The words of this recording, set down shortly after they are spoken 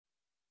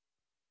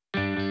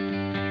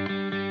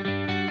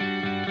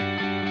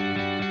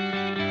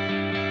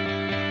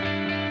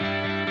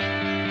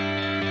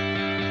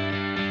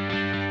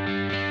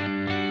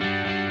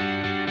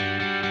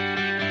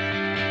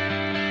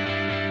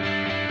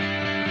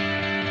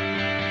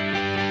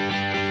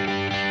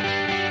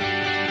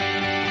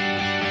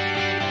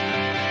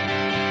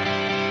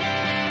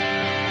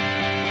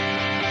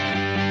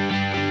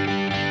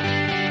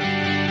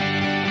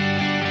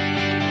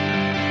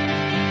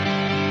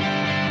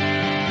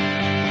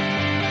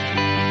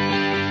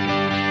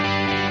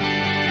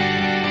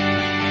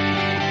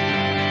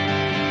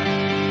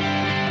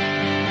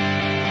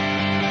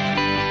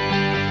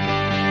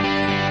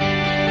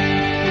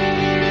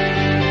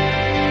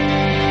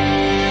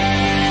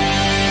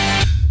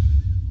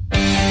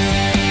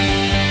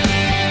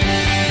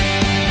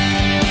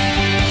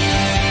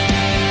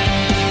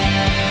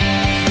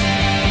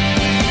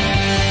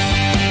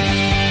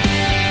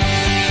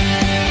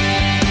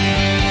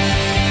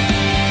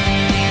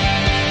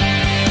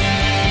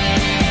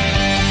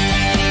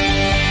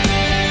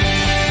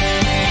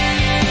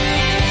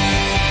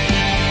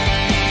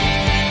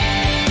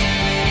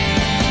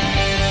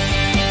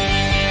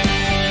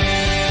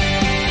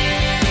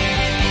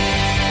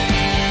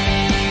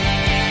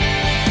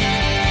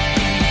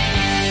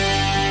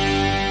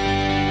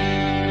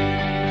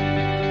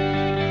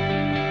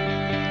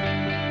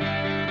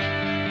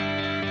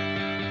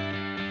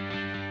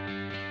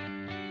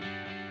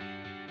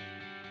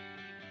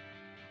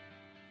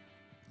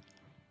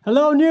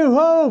Hello, New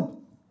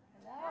Hope!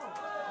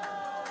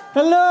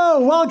 Hello!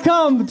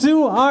 Welcome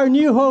to our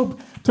New Hope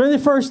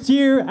 21st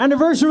year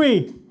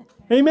anniversary.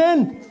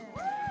 Amen?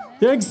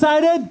 You're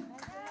excited?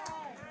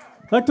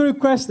 I'd like to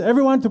request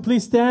everyone to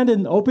please stand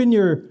and open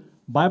your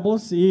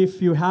Bibles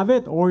if you have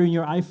it, or in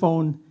your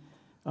iPhone,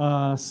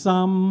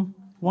 Psalm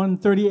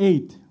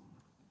 138.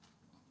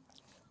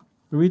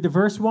 You read the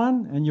verse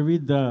 1 and you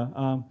read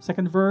the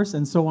second verse,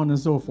 and so on and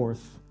so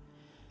forth.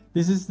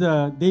 This is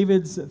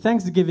David's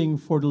thanksgiving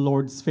for the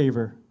Lord's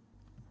favor.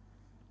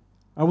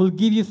 I will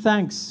give you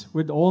thanks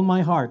with all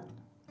my heart.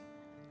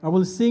 I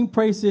will sing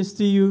praises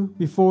to you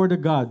before the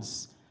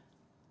gods.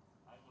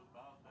 I will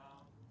bow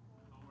down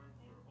toward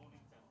your holy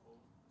temple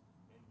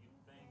and give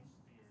thanks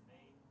to your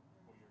name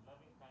for your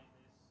loving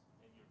kindness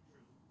and your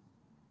truth.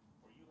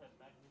 For you have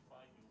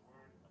magnified your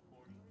word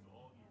according to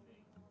all your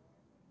name.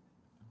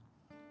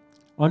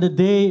 On the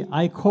day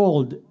I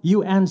called,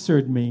 you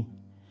answered me.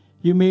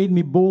 You made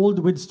me bold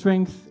with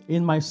strength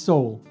in my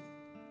soul.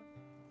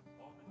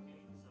 All the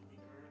kings of the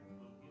earth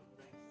will give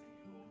thanks to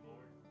you, O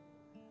Lord,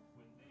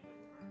 when they have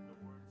heard the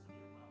words of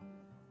your mouth.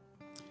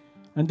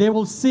 And they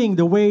will sing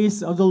the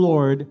ways of the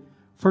Lord,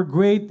 for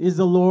great is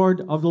the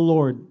Lord of the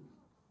Lord.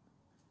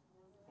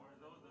 For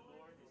though the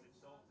Lord is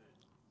exalted,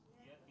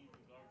 yet he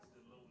regards the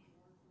lowly,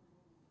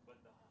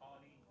 but the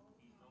haughty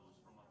he knows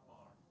from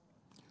afar.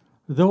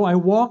 Though I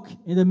walk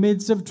in the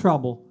midst of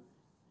trouble,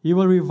 you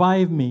will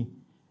revive me.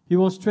 You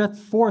will stretch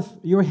forth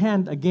your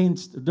hand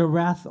against the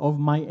wrath of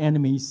my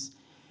enemies,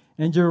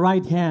 and your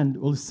right hand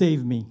will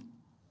save me.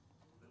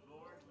 The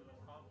Lord will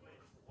accomplish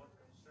what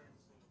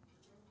concerns him.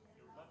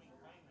 Your loving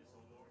kindness,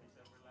 O Lord, is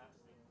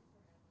everlasting.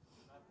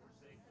 Do not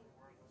forsake the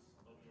works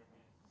of your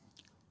hands.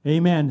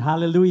 Amen.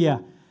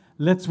 Hallelujah.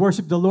 Let's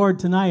worship the Lord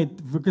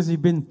tonight because He's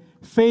been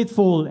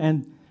faithful,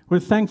 and we're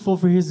thankful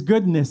for His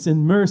goodness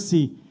and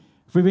mercy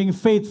for being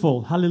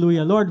faithful.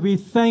 Hallelujah. Lord, we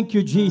thank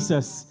you,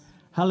 Jesus.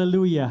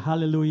 Hallelujah,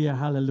 hallelujah,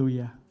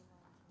 hallelujah.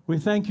 We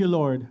thank you,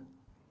 Lord.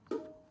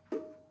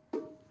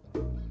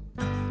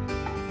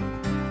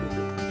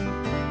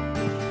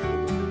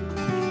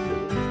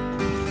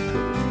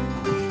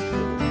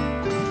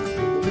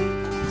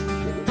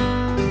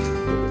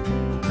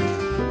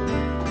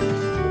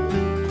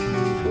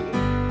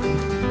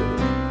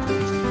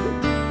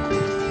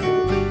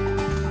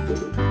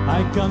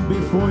 I come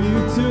before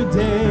you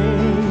today,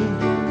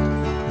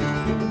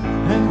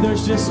 and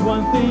there's just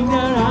one thing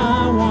that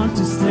I want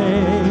to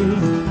say.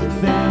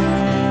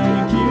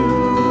 Thank you,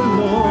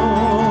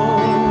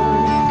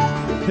 Lord.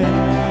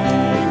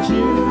 Thank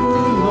you,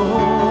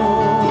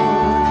 Lord,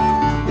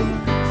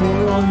 for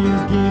all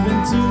you've given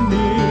to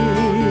me,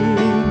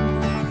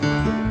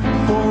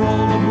 for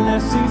all the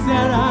blessings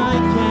that I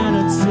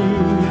cannot see.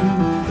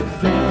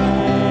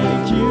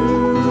 Thank you,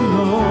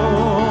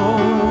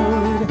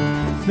 Lord.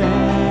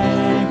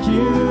 Thank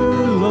you,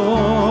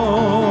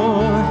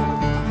 Lord.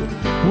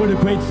 With a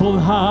grateful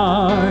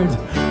heart,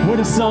 with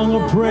a song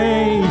of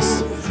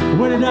praise,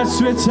 with an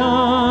outstretched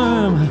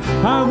arm,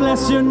 I'll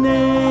bless your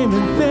name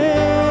and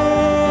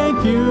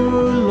thank you,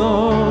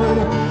 Lord.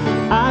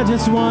 I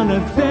just want to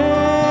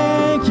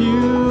thank you,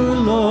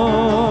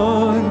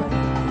 Lord.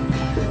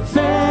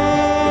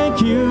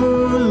 Thank you,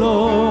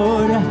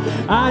 Lord.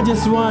 I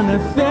just want to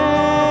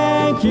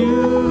thank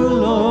you,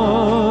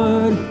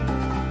 Lord.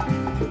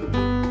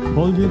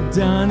 All you've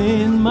done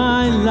in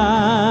my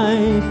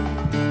life.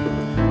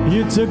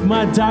 You took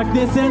my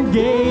darkness and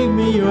gave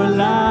me your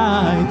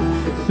light.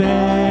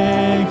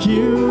 Thank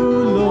you,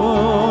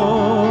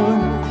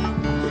 Lord.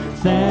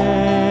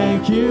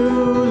 Thank you,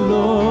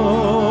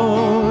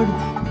 Lord.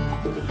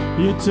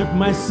 You took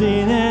my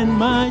sin and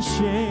my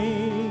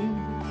shame.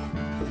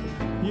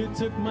 You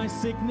took my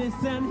sickness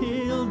and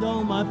healed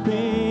all my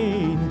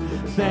pain.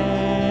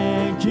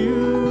 Thank you,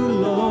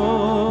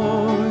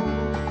 Lord.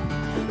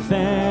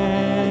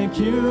 Thank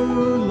you,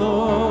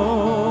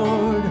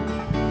 Lord.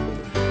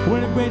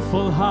 With a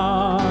grateful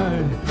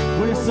heart,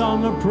 with a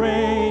song of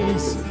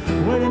praise,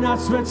 with an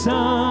outstretched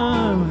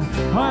arm,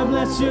 I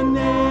bless your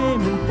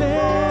name and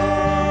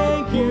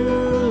thank you,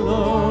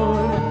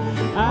 Lord.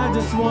 I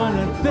just want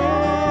to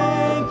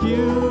thank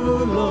you,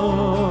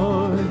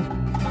 Lord.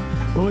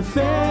 Oh,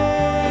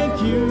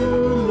 thank you,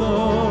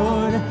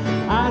 Lord.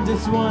 I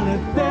just want to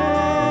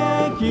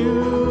thank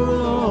you,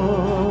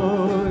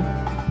 Lord.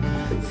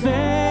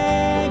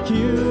 Thank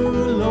you,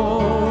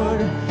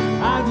 Lord.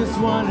 I just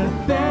want to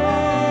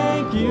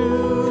thank you,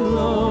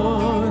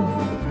 Lord.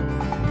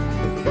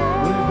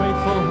 With a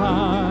grateful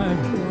heart,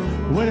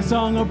 with a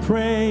song of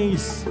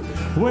praise,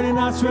 with an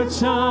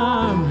outstretched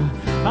arm,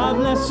 I'll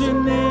bless your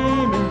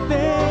name and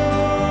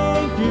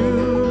thank you,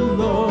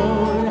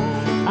 Lord.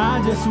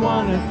 I just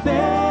want to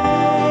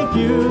thank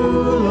you,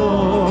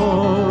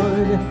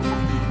 Lord.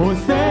 Oh,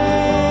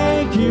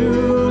 thank you,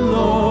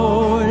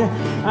 Lord.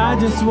 I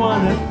just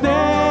want to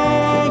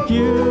thank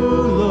you,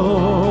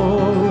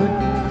 Lord.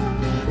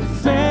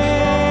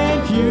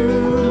 Thank you,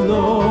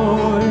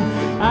 Lord.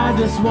 I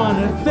just want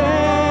to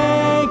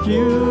thank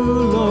you,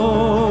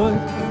 Lord.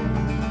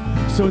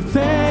 So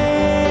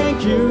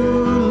thank you,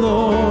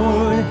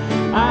 Lord.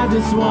 I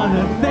just want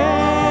to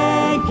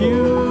thank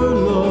you,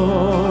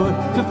 Lord.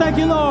 So thank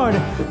you, Lord.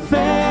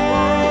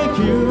 Thank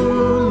you,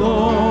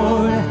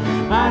 Lord.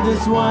 I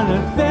just want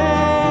to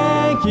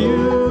thank you,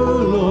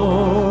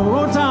 Lord. One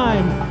more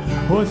time.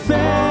 Oh,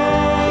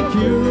 thank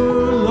you,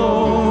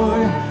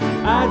 Lord.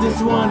 I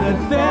just want to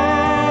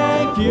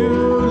thank you,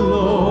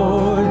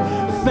 Lord.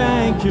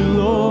 Thank you,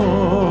 Lord.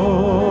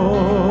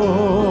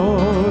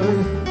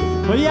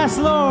 Oh, yes,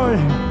 Lord.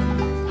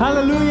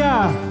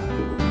 Hallelujah.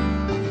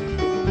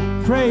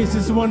 Praise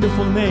His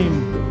wonderful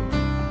name.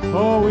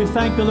 Oh, we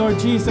thank the Lord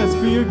Jesus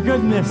for your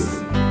goodness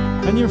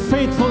and your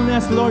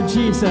faithfulness, Lord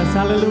Jesus.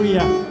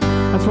 Hallelujah.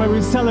 That's why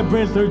we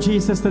celebrate, Lord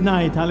Jesus,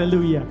 tonight.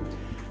 Hallelujah.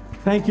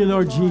 Thank you,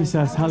 Lord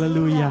Jesus.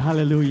 Hallelujah,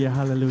 hallelujah,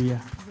 hallelujah.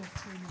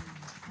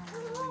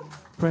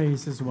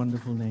 Praise His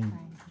wonderful name.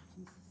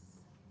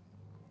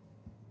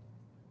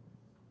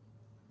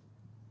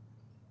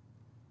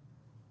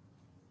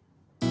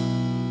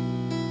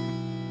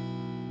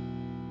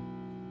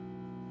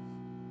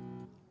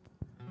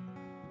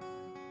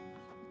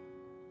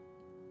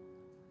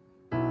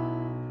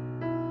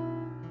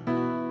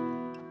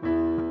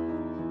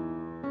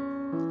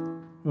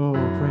 Oh,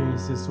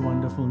 praise His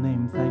wonderful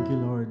name. Thank you,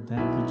 Lord.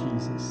 Thank you,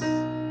 Jesus.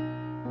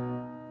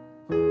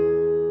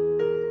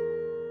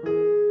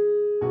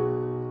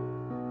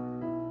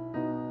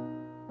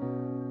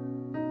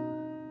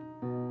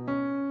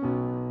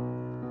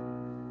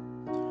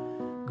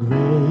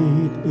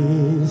 Great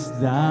is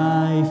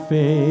thy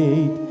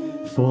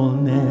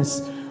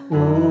faithfulness,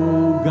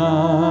 O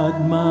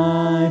God,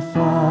 my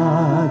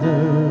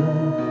Father.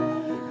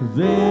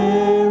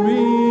 There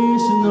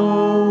is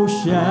no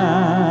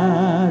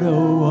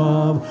shadow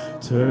of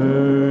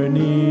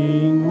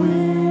turning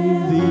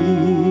with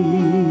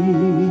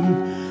thee.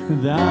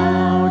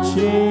 Thou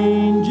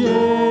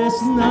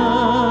changest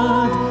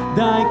not,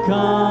 thy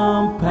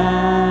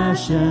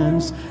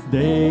compassions,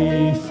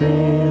 they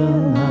fail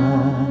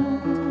not.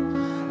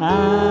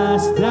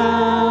 As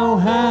thou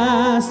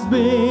hast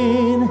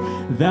been,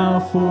 thou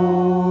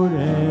forever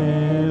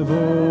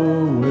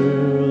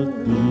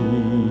wilt be.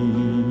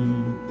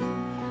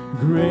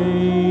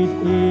 Great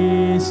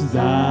is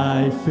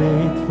thy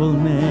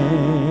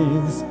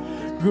faithfulness.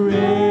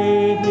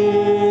 Great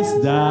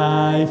is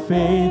thy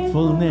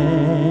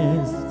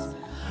faithfulness.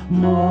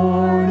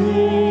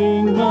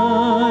 Morning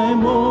by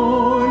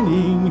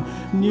morning,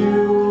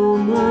 new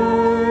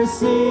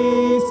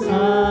mercies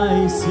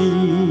I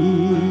see.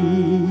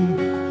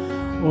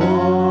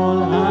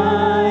 All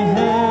I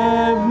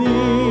have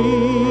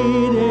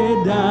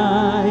needed,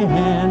 thy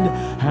hand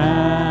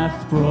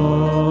hath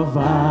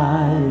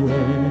provided.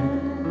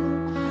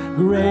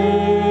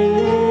 Great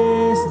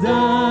is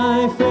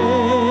thy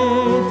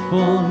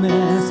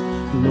faithfulness,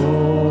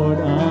 Lord,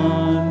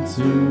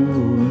 unto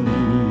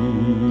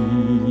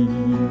me.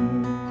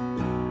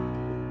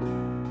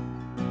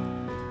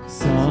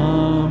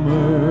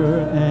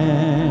 Summer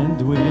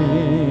and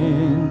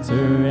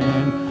winter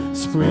and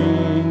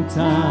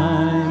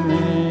springtime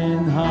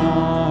and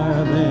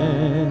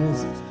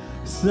harvest,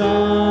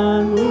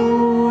 sun,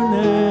 moon,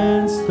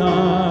 and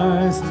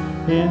stars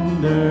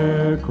in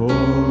their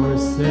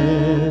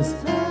courses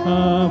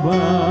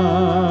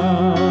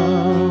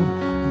above,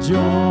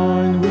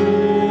 join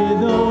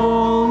with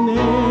all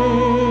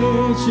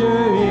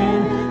nature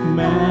in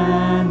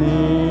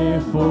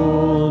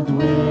manifold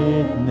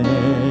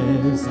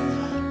witness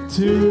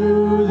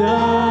to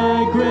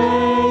thy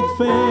great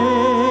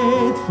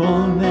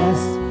faithfulness,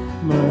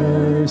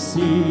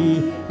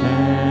 mercy,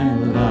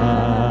 and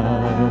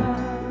love.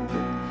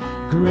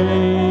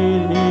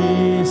 Great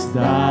is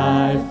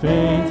thy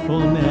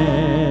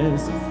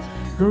faithfulness.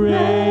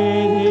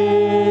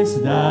 Great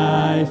is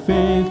thy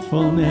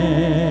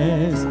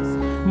faithfulness.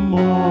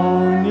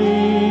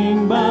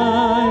 Morning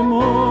by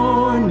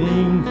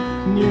morning,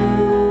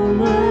 new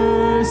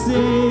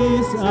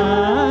mercies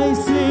I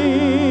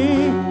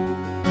see.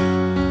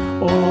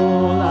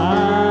 All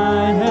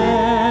I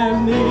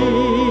have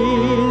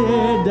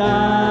needed,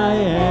 thy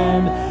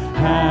hand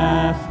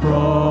hath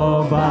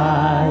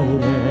provided.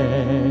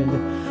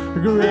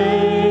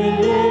 Great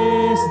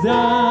is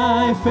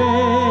thy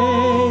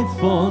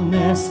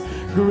faithfulness.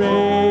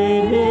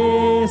 Great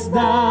is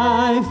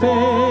thy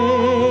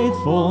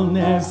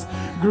faithfulness.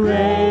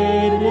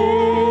 Great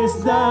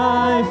is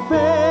thy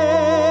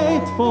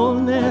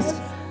faithfulness,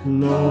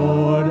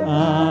 Lord,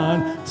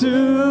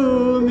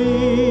 unto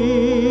me.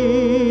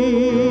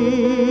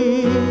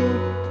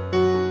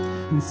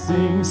 And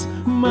sings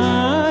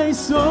my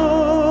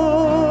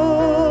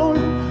soul,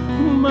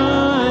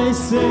 my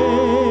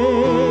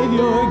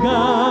Savior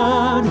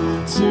God,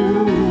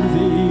 to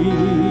thee.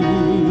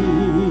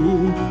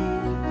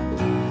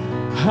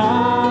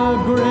 How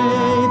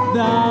great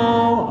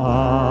thou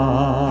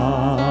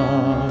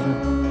art,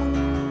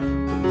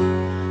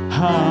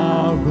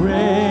 how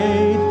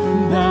great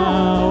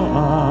thou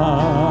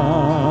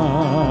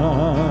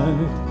art.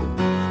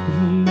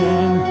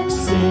 Then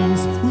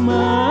sings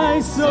my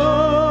soul,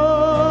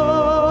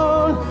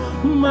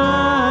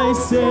 my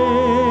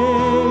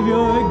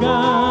Savior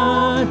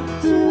God,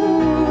 to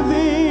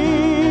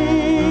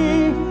thee.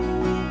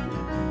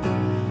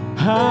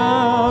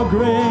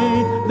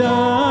 great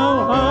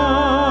thou art.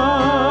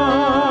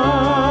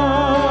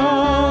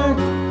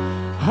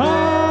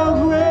 How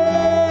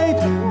great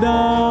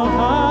thou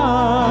art.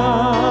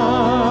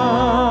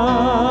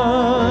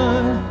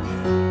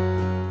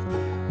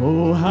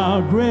 Oh,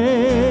 how great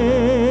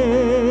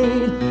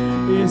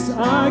is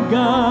our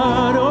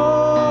God.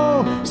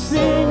 Oh,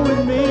 sing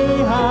with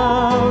me,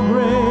 how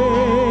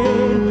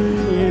great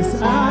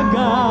is our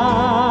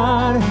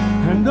God.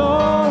 And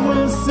all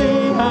will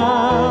see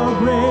how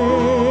great.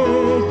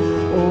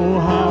 Oh,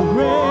 how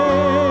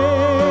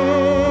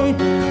great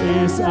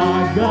is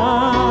our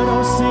God.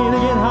 Oh, sing it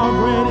again, how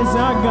great is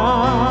our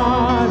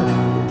God.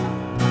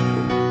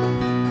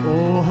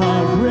 Oh,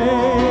 how great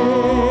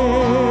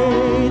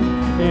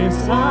is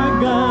our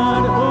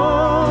God.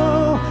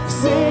 Oh,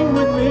 sing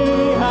with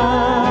me,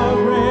 how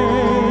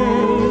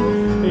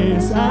great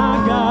is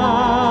our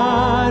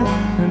God.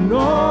 And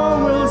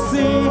all will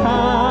see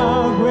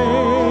how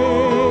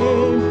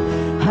great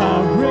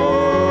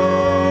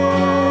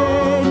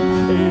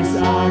is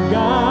our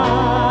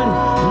God.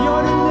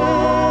 You're the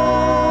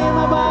name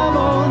above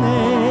all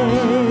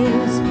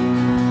names.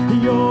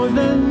 You're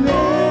the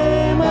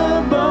name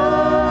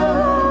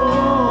above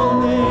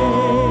all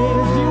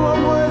names. You are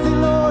worthy,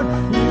 Lord.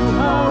 You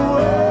are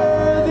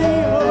worthy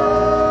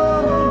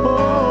of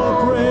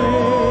all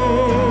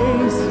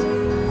praise.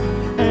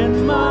 And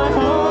my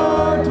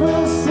heart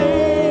will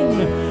sing,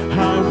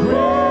 how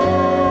great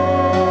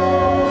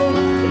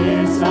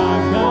is our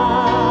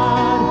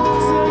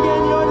God. Sing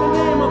again, you're the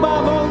name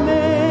above all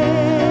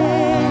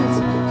names.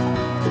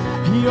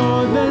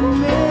 You're the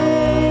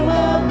name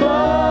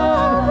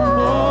above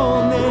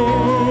all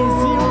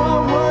names. You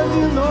are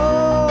worthy,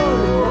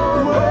 Lord,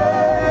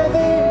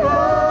 worthy of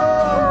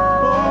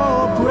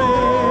all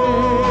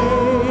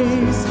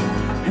praise.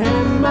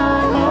 And my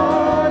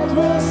heart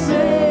will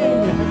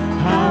sing,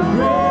 how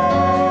great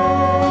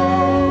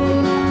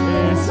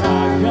is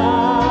our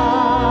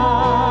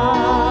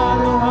God.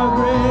 Oh, how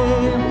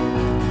great.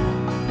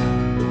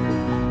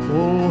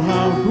 Oh,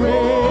 how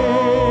great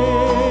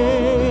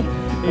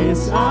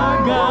is our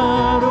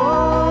God.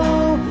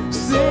 Oh,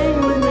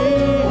 sing with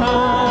me,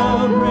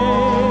 how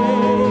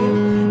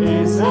great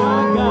is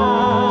our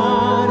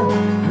God.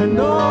 And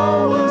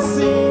all will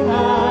see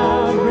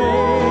how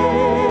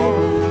great.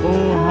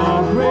 Oh,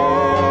 how great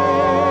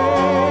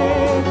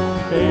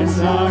is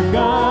our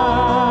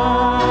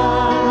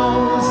God. All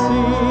will see.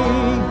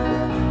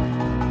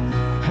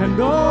 And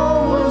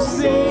all will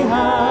see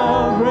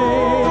how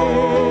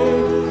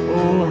great,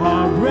 oh,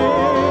 how great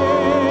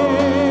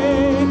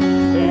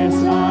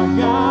is our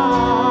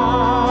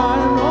God.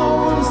 And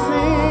all will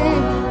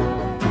see,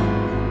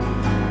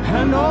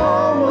 and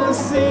all will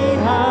see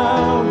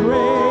how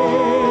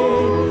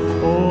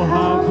great, oh,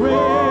 how great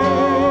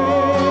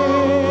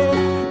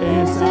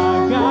is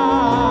our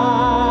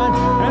God.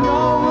 And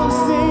all will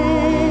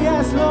see,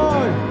 yes,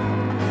 Lord,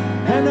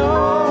 and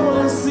all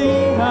will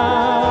see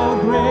how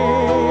great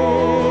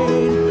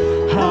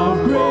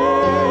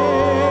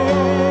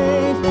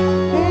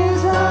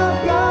is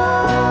our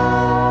God.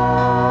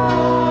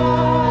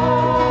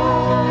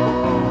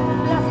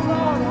 Yes,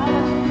 Lord.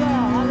 Hallelujah.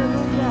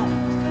 Hallelujah.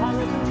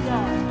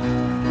 Hallelujah.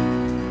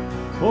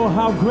 Oh,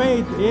 how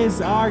great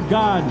is our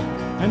God,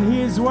 and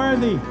He is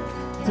worthy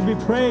to be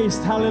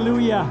praised.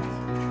 Hallelujah.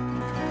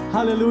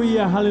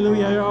 Hallelujah.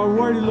 Hallelujah. You are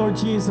worthy, Lord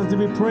Jesus, to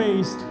be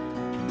praised.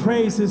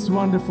 Praise His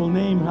wonderful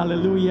name.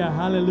 Hallelujah.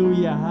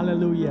 Hallelujah.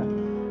 Hallelujah.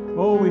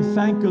 Oh, we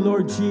thank you,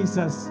 Lord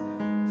Jesus,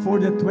 for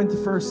the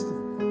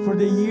 21st, for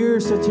the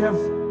years that you have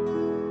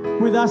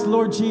with us,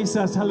 Lord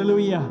Jesus.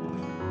 Hallelujah.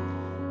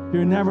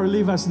 You never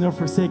leave us nor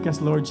forsake us,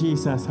 Lord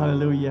Jesus.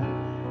 Hallelujah.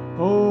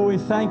 Oh, we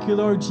thank you,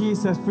 Lord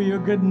Jesus, for your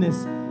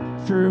goodness,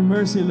 for your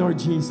mercy, Lord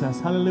Jesus.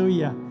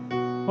 Hallelujah.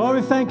 Oh,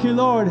 we thank you,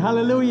 Lord.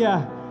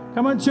 Hallelujah.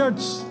 Come on,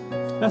 church.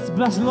 Let's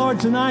bless the Lord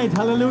tonight.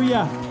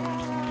 Hallelujah.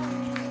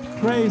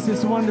 Praise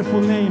His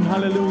wonderful name.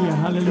 Hallelujah.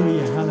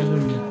 Hallelujah.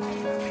 Hallelujah.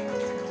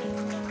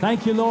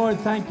 Thank you, Lord.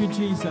 Thank you,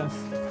 Jesus.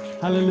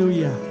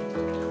 Hallelujah.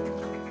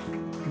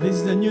 This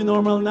is the new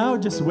normal now.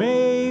 Just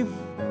wave.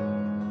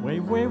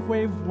 Wave, wave,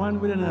 wave one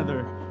with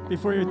another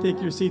before you take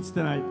your seats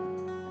tonight.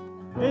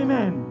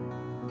 Amen.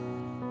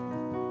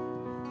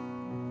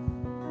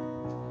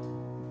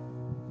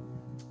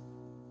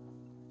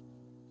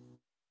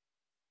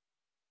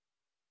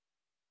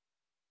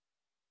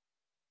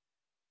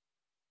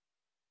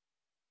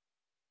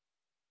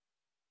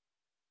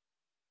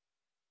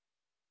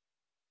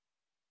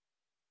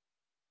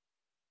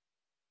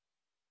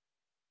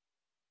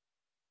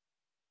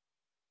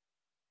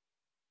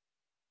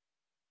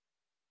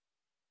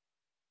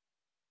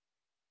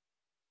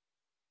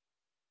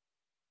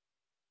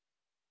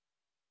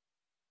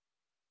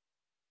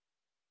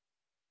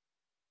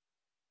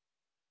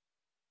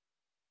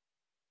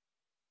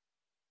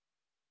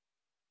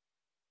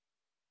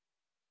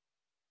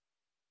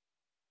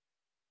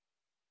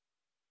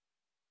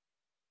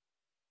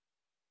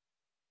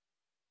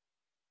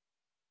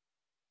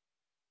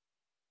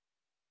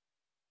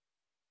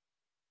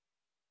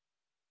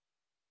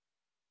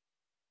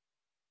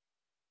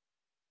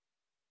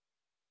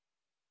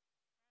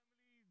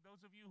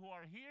 those of you who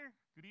are here,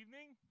 good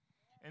evening.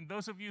 And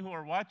those of you who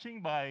are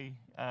watching by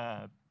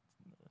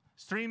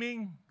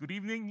streaming, good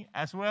evening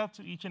as well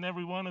to each and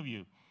every one of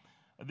you.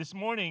 This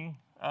morning,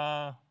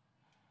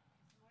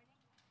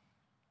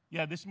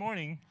 this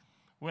morning,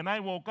 when I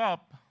woke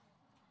up,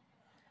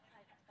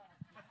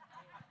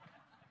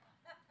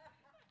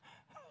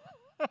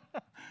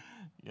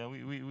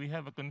 we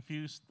have a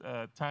confused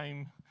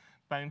time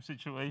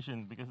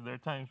situation because there are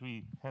times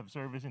we have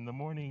service in the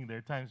morning, there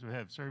are times we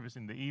have service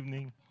in the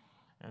evening,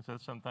 and so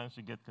sometimes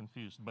we get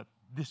confused. But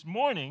this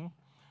morning,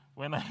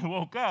 when I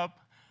woke up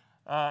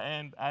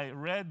and I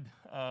read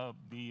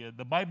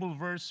the Bible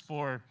verse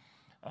for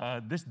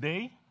this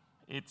day,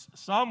 it's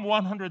Psalm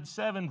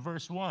 107,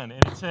 verse 1,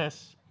 and it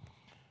says,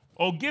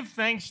 "Oh, give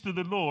thanks to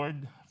the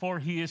Lord, for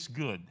he is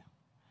good,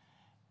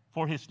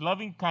 for his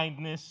loving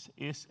kindness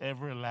is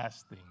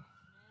everlasting."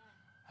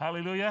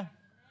 Hallelujah.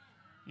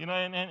 You know,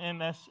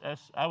 and as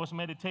I was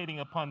meditating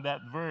upon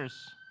that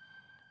verse,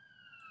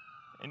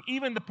 and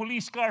even the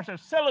police cars are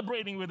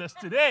celebrating with us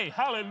today.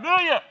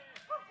 Hallelujah.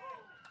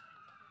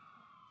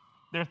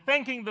 They're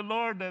thanking the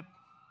Lord that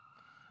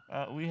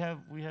we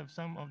have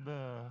some of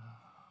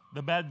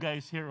the bad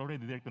guys here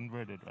already. They're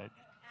converted, right?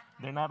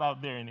 They're not out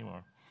there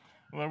anymore.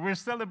 Well, we're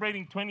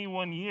celebrating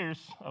 21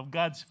 years of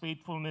God's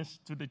faithfulness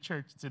to the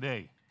church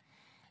today.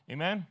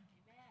 Amen.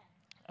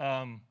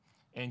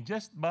 And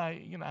just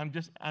by, I'm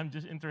just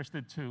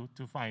interested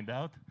to find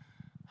out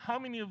how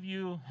many of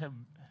you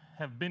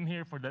have been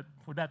here for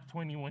that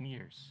 21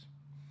 years.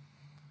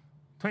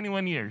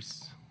 21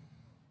 years.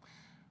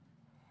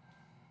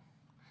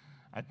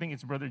 I think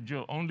it's Brother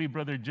Joe, only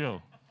Brother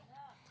Joe.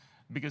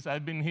 Because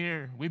we've been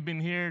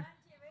here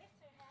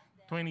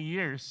 20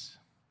 years.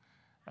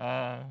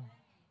 About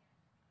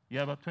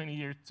 20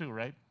 years too,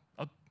 right?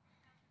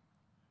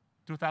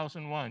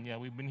 2001,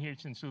 we've been here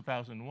since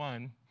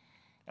 2001.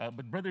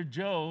 But Brother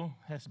Joe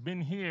has been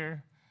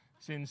here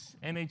since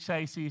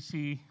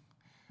NHICC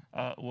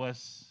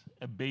was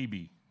a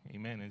baby.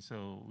 Amen. And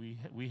so we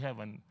have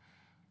I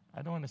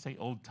don't want to say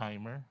old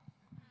timer,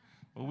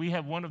 but we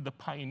have one of the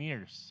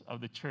pioneers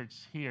of the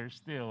church here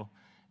still.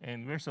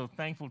 And we're so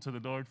thankful to the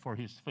Lord for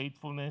his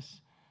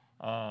faithfulness.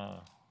 I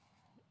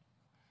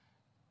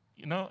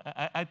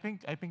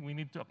think we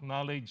need to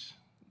acknowledge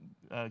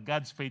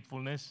God's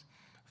faithfulness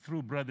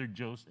through Brother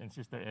Joe's and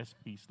Sister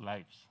SP's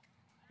lives.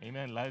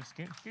 Amen. Lives.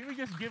 Can we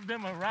just give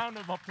them a round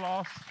of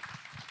applause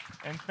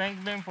and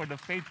thank them for the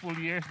faithful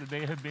years that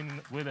they have been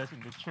with us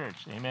in the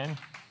church. Amen.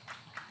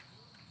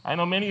 I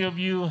know many of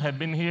you have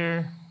been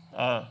here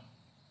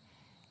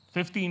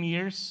 15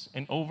 years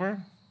and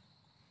over.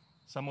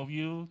 Some of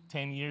you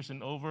 10 years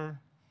and over.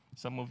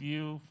 Some of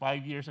you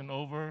 5 years and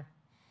over.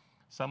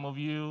 Some of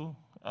you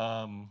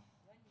 1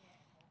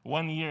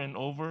 year and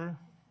over.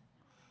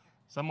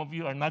 Some of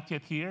you are not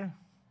yet here.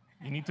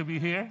 You need to be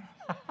here.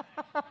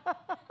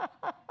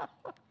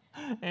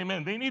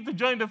 Amen. They need to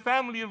join the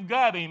family of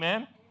God.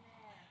 Amen.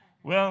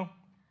 Well,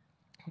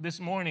 this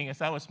morning,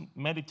 as I was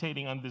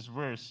meditating on this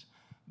verse,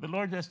 the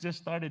Lord has just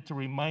started to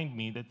remind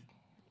me that,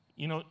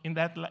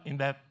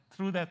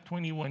 through that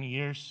 21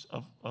 years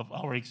of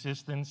our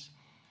existence,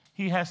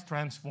 he has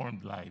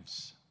transformed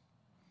lives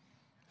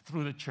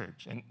through the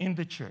church and in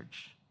the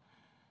church.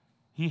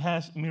 He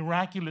has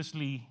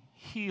miraculously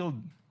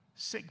healed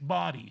sick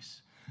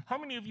bodies. How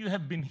many of you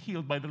have been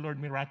healed by the Lord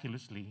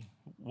miraculously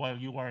while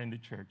you are in the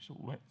church,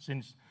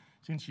 since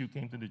you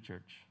came to the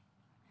church?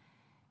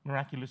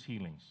 Miraculous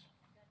healings.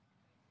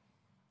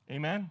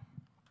 Amen?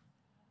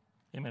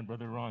 Amen.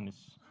 Brother Ron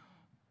is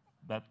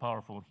that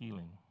powerful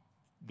healing.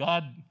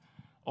 God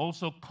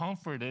also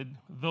comforted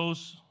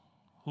those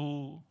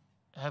who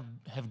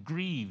have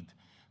grieved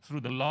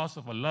through the loss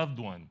of a loved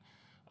one.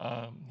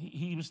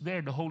 He was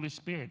there. The Holy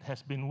Spirit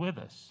has been with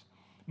us.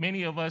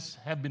 Many of us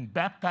have been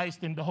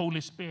baptized in the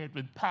Holy Spirit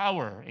with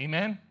power.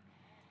 Amen?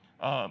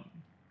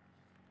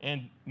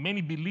 And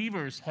many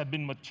believers have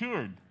been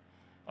matured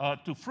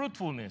to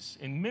fruitfulness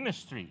in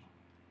ministry.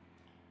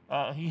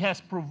 He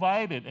has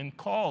provided and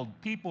called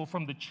people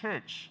from the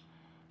church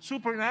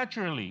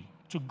supernaturally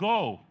to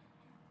go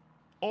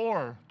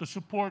or to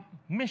support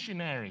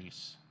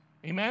missionaries.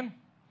 Amen?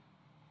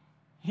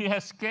 He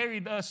has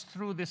carried us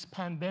through this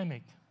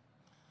pandemic.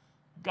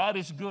 God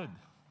is good.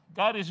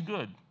 God is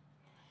good.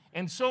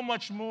 And so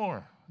much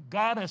more.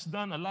 God has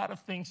done a lot of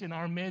things in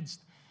our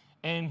midst,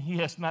 and he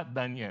has not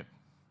done yet.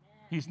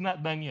 He's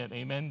not done yet.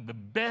 Amen. The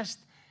best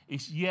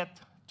is yet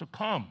to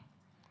come.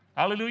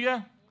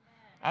 Hallelujah.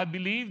 I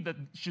believe that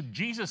should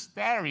Jesus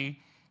tarry,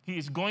 he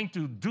is going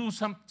to do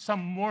some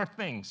more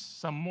things,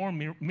 some more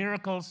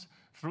miracles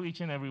through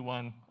each and every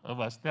one of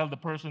us. Tell the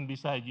person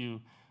beside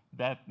you,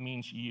 that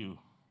means you.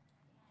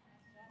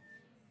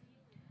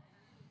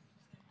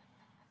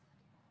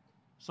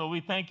 So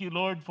we thank you,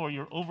 Lord, for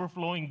your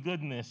overflowing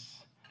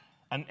goodness,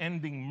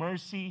 unending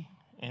mercy,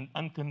 and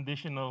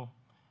unconditional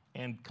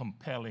and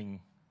compelling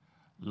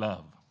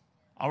love.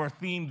 Our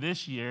theme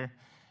this year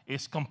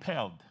is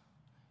compelled.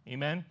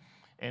 Amen?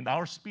 And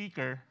our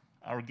speaker,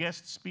 our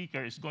guest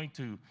speaker, is going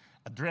to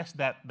address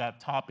that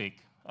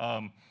topic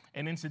And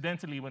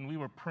incidentally, when we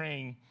were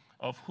praying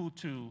of who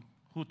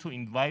to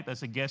invite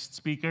as a guest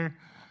speaker,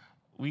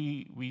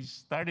 we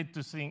started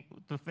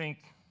to think,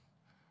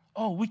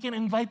 oh, we can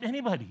invite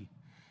anybody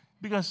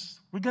because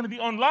we're going to be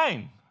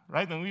online,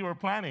 right? And we were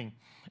planning.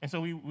 And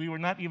so we were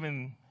not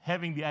even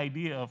having the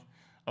idea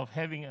of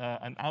having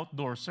an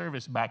outdoor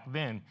service back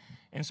then.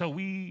 And so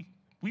we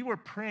were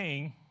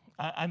praying.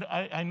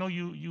 I know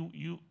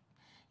you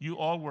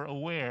all were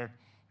aware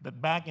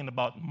that back in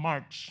about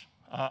March,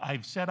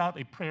 I've set out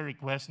a prayer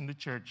request in the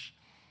church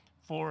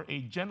for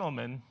a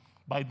gentleman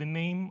by the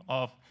name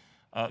of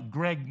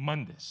Greg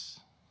Mundis.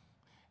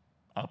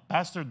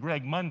 Pastor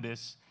Greg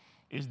Mundis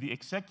is the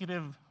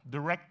executive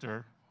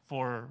director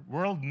for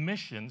world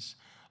missions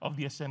of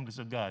the Assemblies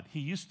of God.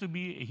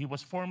 He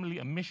was formerly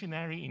a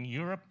missionary in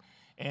Europe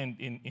and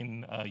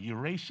in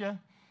Eurasia,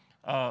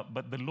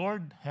 but the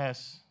Lord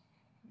has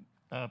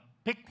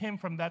picked him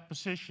from that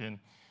position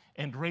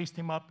and raised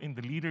him up in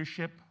the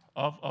leadership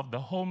of the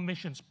whole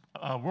missions,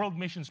 world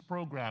missions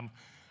program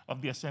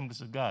of the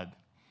Assemblies of God.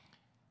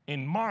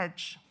 In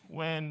March,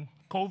 when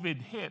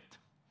COVID hit,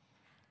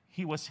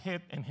 he was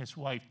hit and his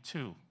wife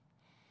too.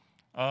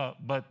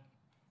 But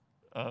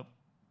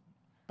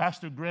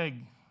Pastor Greg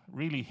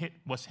really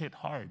was hit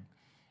hard,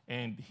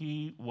 and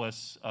he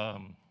was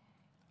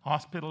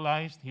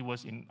hospitalized. He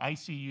was in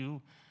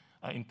ICU,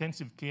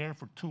 intensive care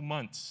for 2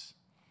 months.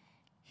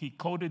 He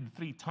coded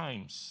 3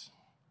 times.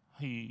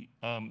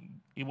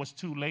 It was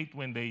too late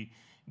when they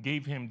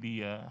gave him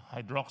the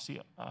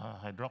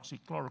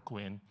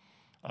hydroxychloroquine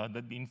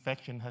that the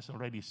infection has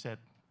already set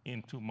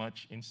in too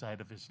much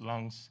inside of his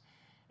lungs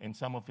and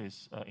some of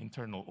his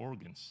internal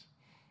organs.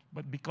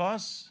 But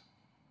because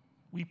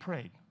we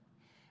prayed,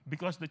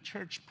 because the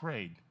church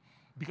prayed,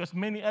 because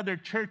many other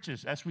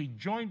churches, as we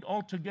joined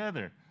all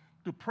together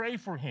to pray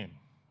for him,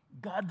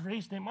 God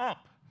raised him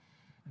up.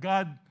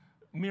 God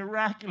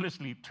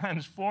miraculously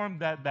transformed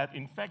that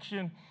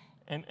infection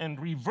and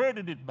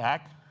reverted it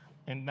back,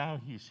 and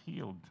now he's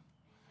healed.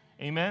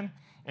 Amen?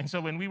 And so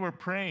when we were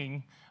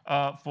praying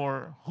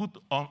for who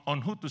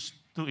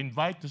to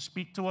invite to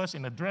speak to us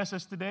and address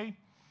us today,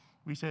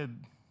 we said,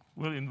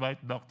 we'll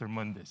invite Dr.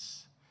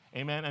 Mundis.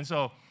 Amen? And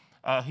so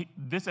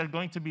these are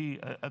going to be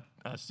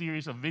a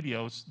series of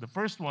videos. The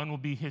first one will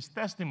be his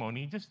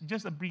testimony,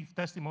 just a brief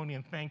testimony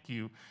and thank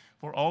you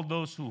for all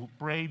those who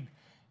prayed,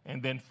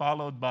 and then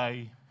followed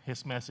by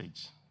his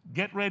message.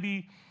 Get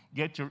ready,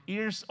 get your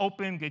ears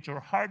open, get your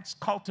hearts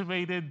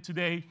cultivated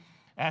today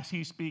as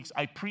he speaks.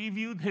 I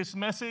previewed his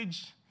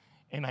message,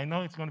 and I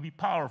know it's going to be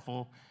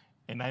powerful,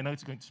 and I know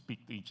it's going to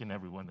speak to each and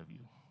every one of you.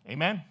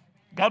 Amen?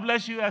 God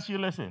bless you as you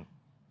listen.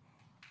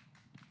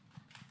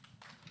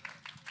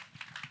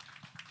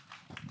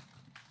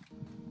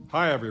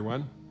 Hi,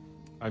 everyone.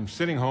 I'm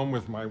sitting home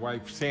with my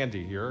wife,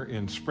 Sandy, here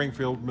in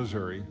Springfield,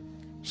 Missouri,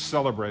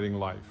 celebrating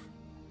life.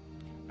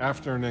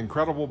 After an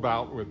incredible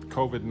bout with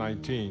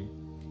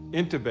COVID-19,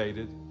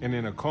 intubated and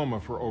in a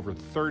coma for over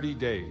 30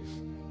 days,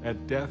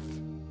 at death's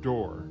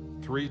door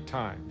 3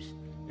 times,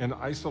 in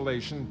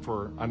isolation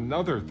for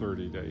another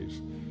 30 days,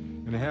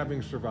 and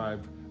having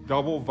survived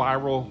double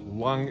viral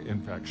lung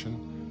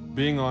infection,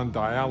 being on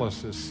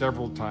dialysis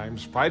several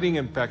times, fighting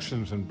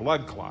infections and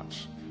blood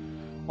clots.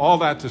 All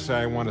that to say,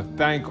 I want to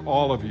thank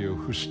all of you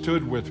who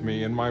stood with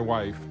me and my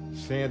wife,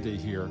 Sandy,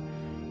 here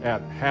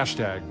at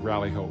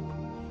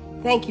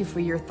 #RallyHope. Thank you for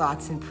your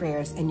thoughts and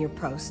prayers and your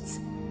posts.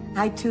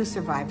 I too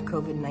survived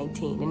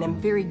COVID-19, and I'm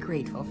very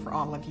grateful for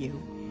all of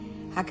you.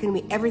 How can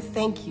we ever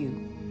thank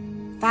you?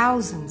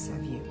 Thousands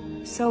of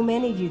you, so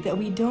many of you that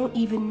we don't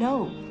even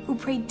know, who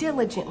pray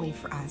diligently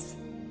for us.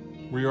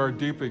 We are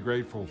deeply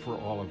grateful for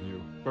all of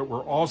you, but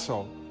we're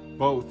also,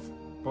 both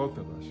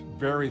of us,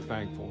 very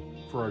thankful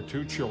for our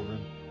 2 children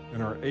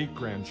and our 8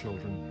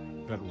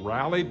 grandchildren that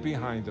rallied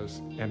behind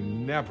us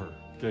and never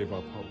gave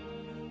up hope.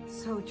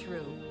 So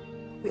true.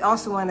 We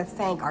also want to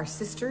thank our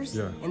sisters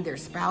and their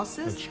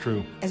spouses. That's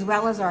true. As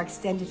well as our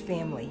extended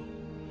family.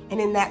 And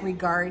in that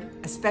regard,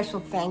 a special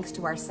thanks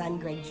to our son,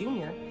 Greg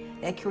Jr.,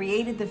 that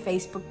created the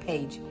Facebook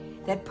page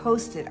that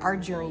posted our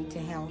journey to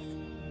health.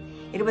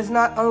 It was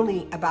not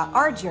only about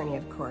our journey,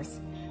 of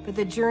course, but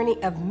the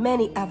journey of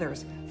many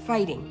others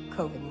fighting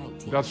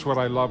COVID-19. That's what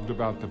I loved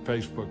about the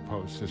Facebook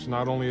posts. It's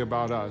not only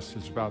about us,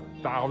 it's about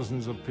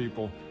thousands of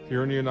people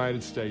here in the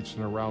United States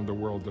and around the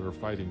world that are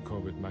fighting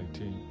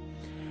COVID-19.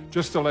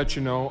 Just to let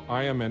you know,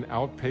 I am in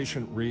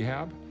outpatient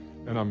rehab,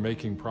 and I'm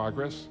making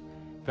progress.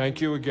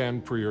 Thank you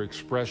again for your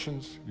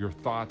expressions, your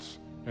thoughts,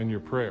 and your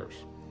prayers.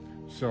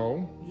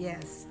 So,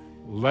 yes,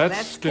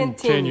 let's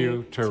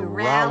continue to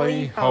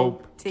rally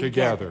hope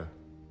together.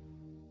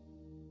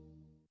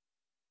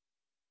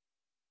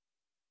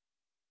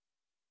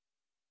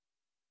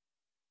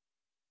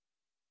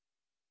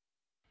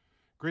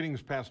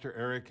 Greetings, Pastor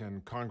Eric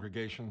and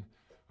congregation.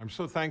 I'm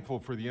so thankful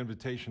for the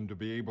invitation to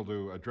be able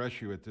to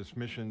address you at this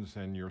missions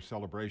and your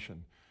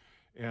celebration.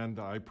 And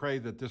I pray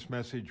that this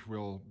message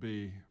will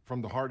be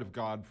from the heart of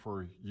God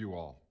for you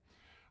all.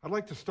 I'd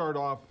like to start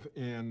off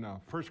in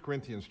 1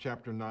 Corinthians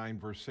chapter 9,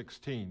 verse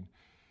 16,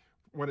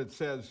 when it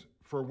says,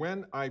 For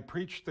when I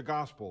preach the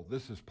gospel,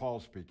 this is Paul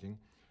speaking,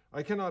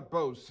 I cannot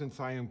boast since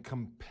I am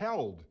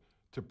compelled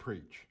to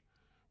preach.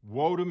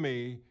 Woe to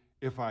me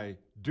if I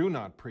do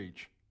not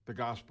preach the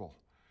gospel.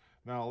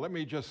 Now, let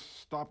me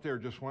just stop there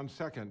just 1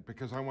 second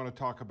because I want to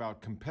talk about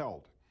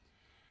compelled.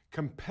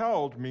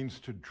 Compelled means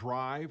to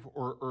drive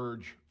or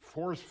urge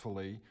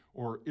forcefully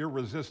or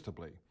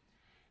irresistibly.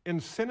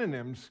 And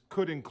synonyms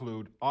could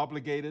include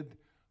obligated,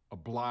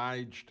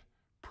 obliged,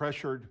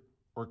 pressured,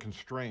 or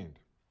constrained.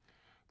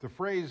 The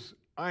phrase,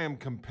 I am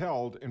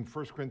compelled, in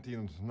 1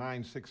 Corinthians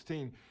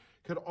 9:16,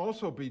 could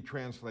also be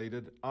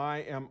translated, I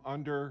am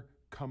under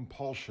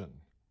compulsion.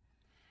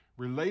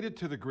 Related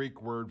to the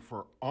Greek word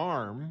for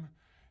arm,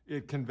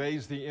 it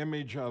conveys the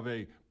image of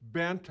a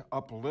bent,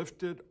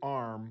 uplifted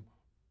arm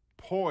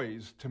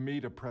poised to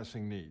meet a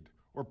pressing need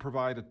or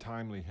provide a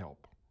timely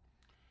help.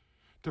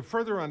 To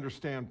further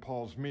understand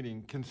Paul's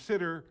meaning,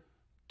 consider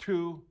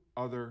two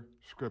other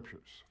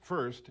scriptures.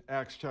 First,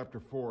 Acts chapter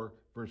 4,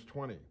 verse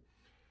 20.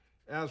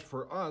 As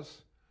for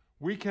us,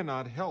 we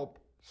cannot help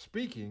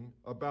speaking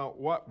about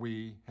what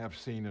we have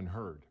seen and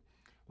heard.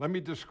 Let me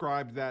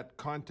describe that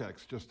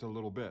context just a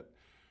little bit.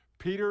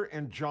 Peter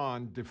and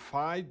John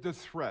defied the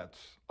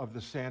threats of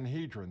the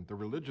Sanhedrin, the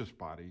religious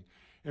body,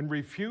 and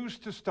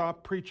refused to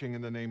stop preaching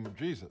in the name of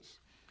Jesus.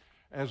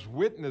 As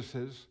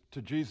witnesses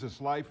to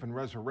Jesus' life and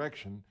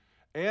resurrection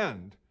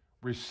and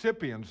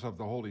recipients of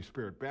the Holy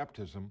Spirit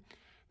baptism,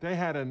 they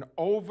had an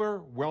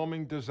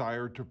overwhelming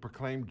desire to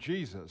proclaim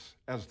Jesus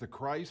as the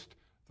Christ,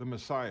 the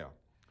Messiah.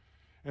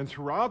 And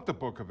throughout the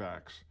book of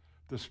Acts,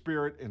 the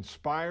Spirit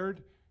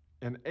inspired,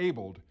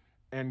 enabled,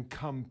 and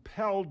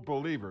compelled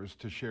believers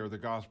to share the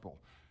gospel.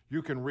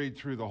 You can read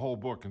through the whole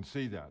book and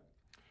see that.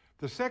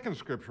 The second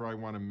scripture I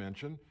want to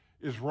mention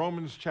is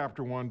Romans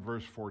chapter 1,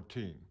 verse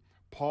 14.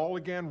 Paul,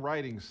 again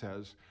writing,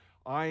 says,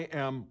 I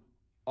am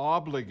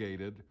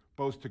obligated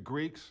both to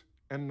Greeks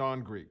and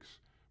non-Greeks,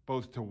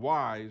 both to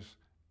wise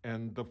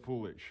and the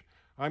foolish.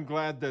 I'm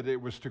glad that it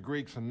was to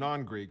Greeks and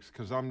non-Greeks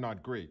because I'm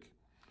not Greek.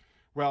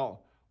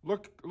 Well,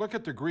 look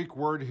at the Greek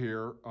word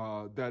here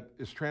that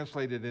is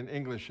translated in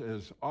English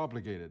as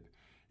obligated.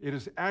 It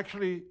is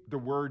actually the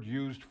word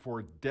used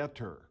for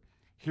debtor,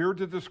 here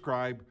to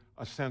describe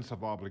a sense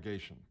of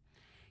obligation.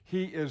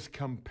 He is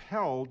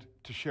compelled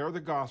to share the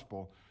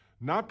gospel,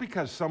 not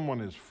because someone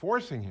is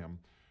forcing him,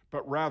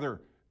 but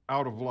rather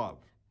out of love.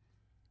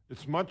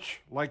 It's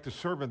much like the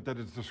servant that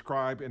is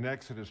described in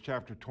Exodus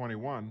chapter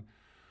 21,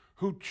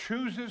 who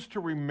chooses to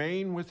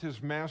remain with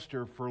his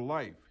master for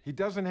life. He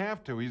doesn't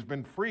have to, he's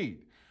been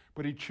freed,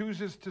 but he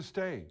chooses to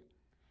stay.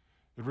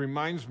 It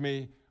reminds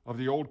me of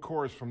the old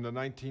chorus from the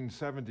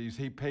 1970s,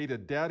 he paid a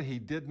debt he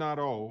did not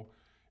owe,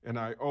 and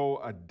I owe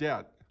a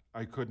debt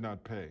I could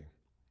not pay.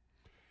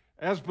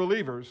 As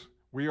believers,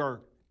 we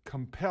are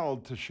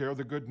compelled to share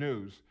the good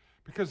news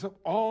because of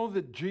all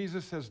that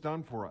Jesus has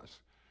done for us.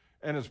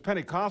 And as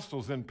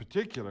Pentecostals in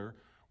particular,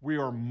 we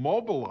are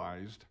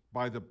mobilized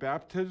by the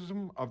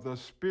baptism of the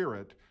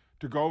Spirit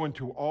to go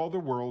into all the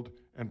world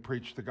and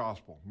preach the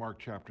gospel. Mark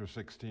chapter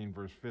 16,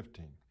 verse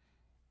 15.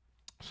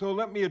 So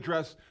let me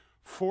address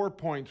 4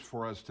 points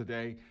for us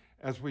today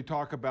as we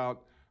talk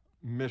about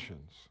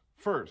missions.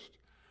 First,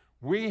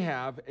 we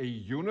have a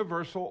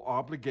universal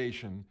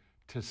obligation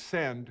to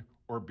send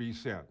or be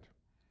sent.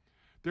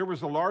 There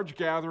was a large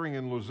gathering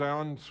in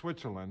Lausanne,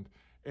 Switzerland,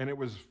 and it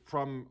was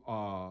from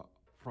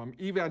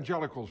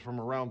evangelicals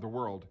from around the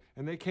world,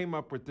 and they came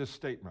up with this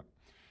statement.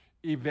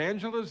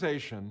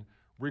 Evangelization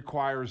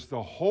requires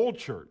the whole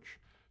church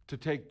to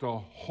take the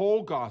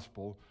whole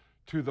gospel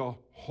to the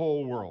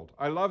whole world.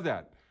 I love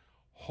that.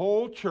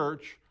 Whole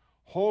church,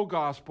 whole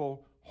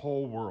gospel,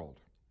 whole world.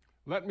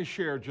 Let me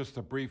share just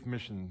a brief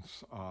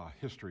missions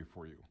history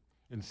for you.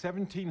 In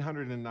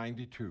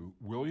 1792,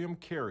 William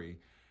Carey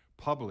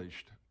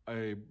published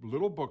a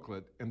little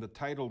booklet, and the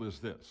title is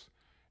this,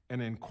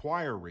 An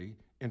Inquiry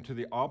into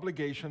the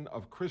Obligation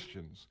of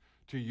Christians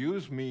to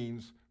Use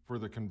Means for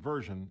the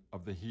Conversion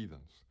of the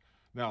Heathens.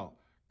 Now,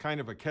 kind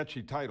of a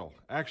catchy title.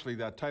 Actually,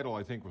 that title,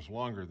 I think, was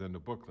longer than the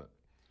booklet.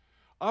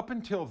 Up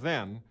until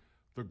then,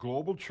 the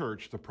global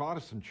church, the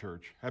Protestant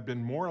church, had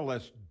been more or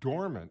less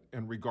dormant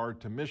in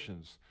regard to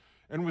missions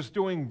and was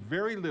doing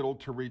very little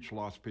to reach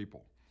lost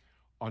people.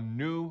 A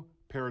new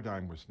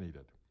paradigm was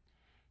needed.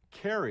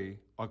 Carey,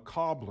 a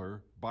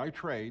cobbler by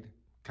trade,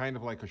 kind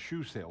of like a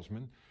shoe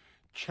salesman,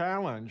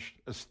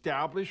 challenged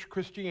established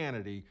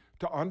Christianity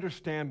to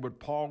understand what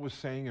Paul was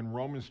saying in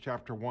Romans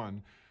chapter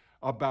 1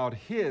 about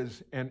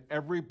his and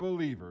every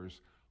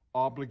believer's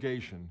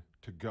obligation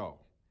to go.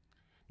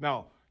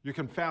 Now, you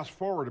can fast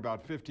forward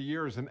about 50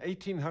 years. In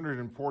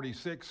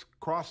 1846,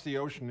 across the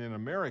ocean in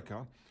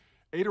America,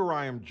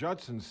 Adoniram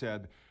Judson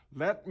said,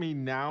 "Let me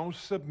now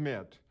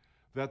submit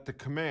that the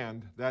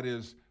command, that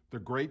is, the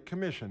Great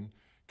Commission,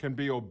 can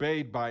be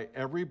obeyed by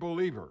every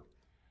believer,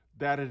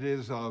 that it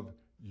is of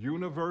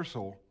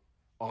universal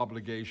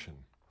obligation."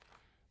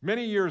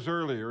 Many years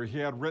earlier, he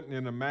had written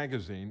in a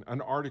magazine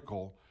an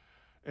article,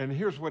 and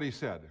here's what he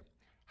said: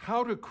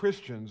 "How do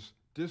Christians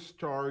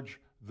discharge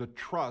the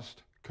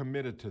trust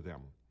committed to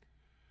them?"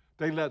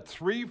 They let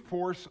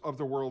 3/4 of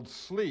the world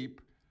sleep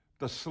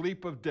the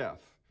sleep of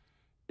death,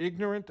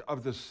 ignorant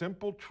of the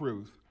simple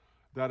truth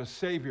that a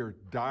Savior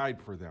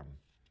died for them.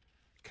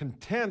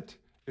 Content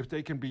if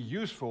they can be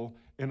useful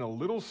in a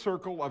little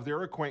circle of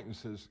their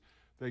acquaintances,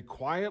 they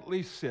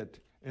quietly sit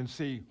and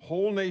see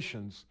whole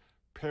nations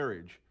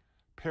perish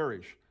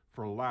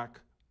for lack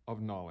of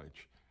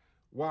knowledge.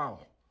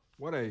 Wow,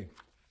 what a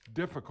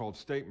difficult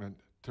statement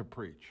to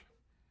preach.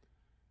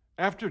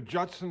 After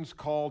Judson's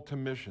call to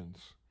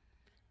missions,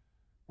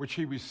 which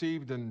he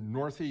received in the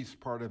northeast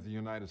part of the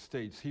United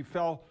States, he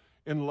fell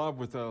in love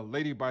with a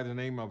lady by the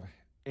name of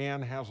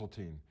Anne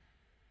Hazeltine.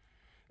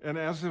 And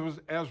as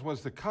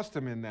was the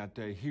custom in that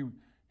day,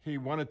 he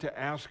wanted to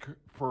ask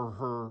for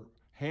her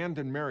hand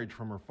in marriage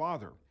from her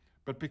father.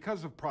 But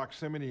because of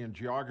proximity and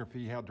geography,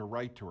 he had to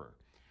write to her.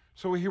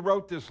 So he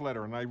wrote this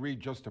letter, and I read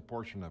just a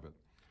portion of it.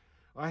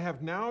 I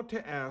have now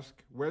to ask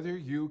whether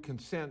you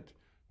consent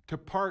to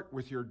part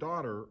with your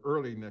daughter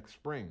early next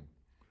spring,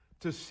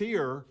 to see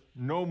her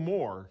no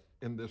more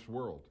in this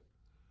world.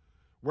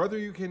 Whether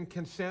you can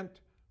consent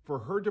for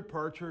her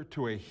departure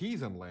to a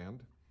heathen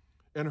land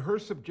and her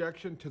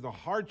subjection to the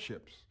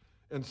hardships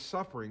and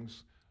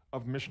sufferings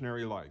of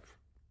missionary life.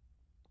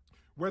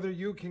 Whether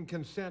you can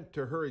consent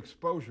to her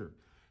exposure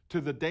to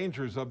the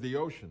dangers of the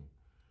ocean,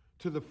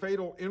 to the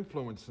fatal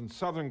influence and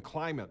southern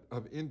climate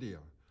of India,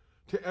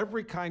 to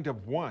every kind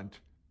of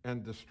want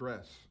and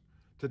distress,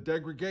 to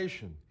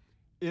degradation,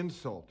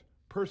 insult,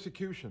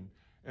 persecution,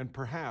 and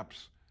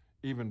perhaps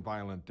even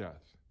violent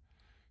death.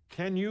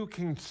 Can you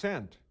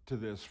consent to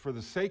this for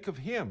the sake of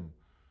him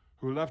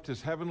who left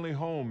his heavenly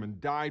home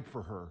and died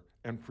for her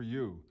and for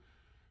you,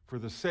 for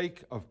the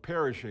sake of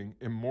perishing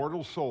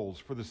immortal souls,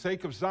 for the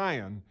sake of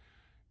Zion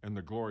and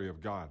the glory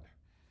of God?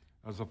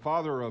 As a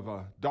father of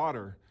a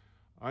daughter,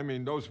 I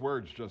mean, those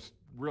words just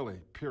really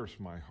pierce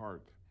my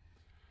heart.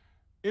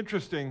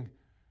 Interesting,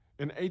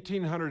 in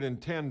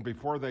 1810,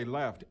 before they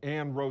left,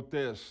 Anne wrote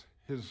this,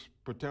 his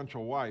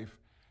potential wife,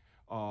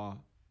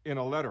 in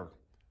a letter.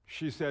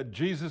 She said,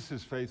 Jesus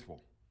is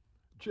faithful.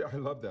 Gee, I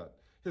love that.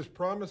 His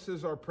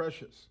promises are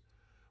precious.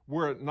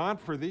 Were it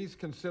not for these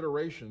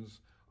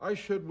considerations, I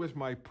should, with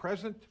my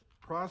present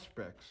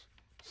prospects,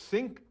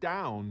 sink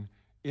down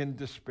in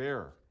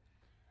despair,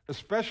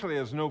 especially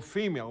as no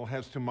female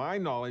has, to my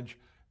knowledge,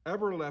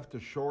 ever left the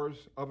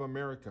shores of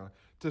America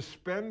to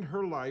spend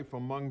her life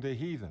among the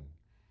heathen.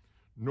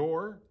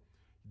 Nor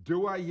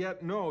do I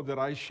yet know that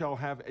I shall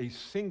have a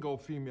single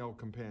female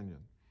companion.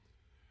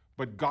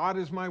 But God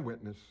is my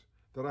witness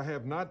that I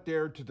have not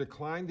dared to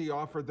decline the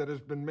offer that has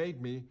been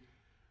made me,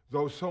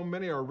 though so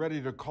many are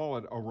ready to call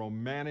it a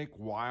romantic,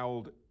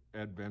 wild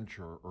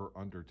adventure or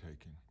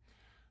undertaking.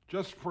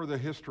 Just for the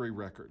history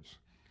records,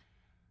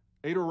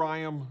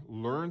 Adoniram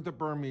learned the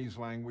Burmese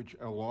language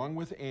along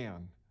with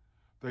Anne.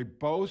 They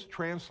both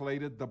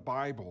translated the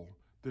Bible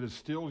that is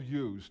still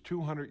used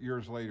 200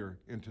 years later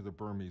into the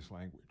Burmese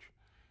language.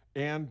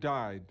 Anne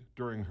died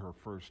during her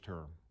first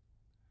term.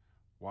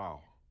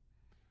 Wow.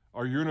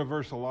 Our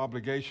universal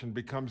obligation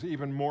becomes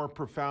even more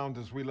profound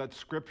as we let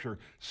Scripture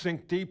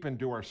sink deep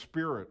into our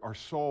spirit, our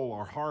soul,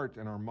 our heart,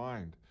 and our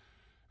mind.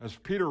 As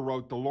Peter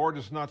wrote, the Lord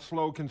is not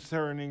slow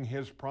concerning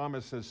his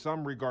promise, as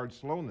some regard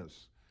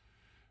slowness,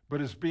 but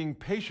is being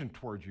patient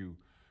toward you,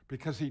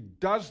 because he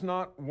does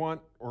not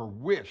want or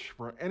wish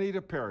for any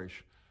to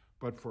perish,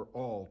 but for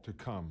all to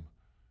come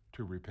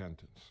to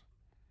repentance.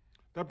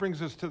 That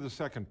brings us to the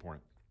second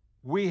point.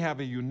 We have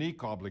a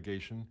unique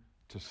obligation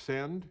to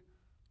send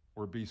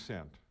or be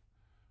sent.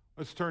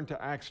 Let's turn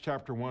to Acts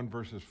chapter 1,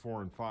 verses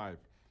 4 and 5.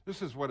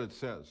 This is what it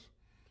says.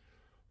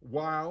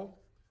 While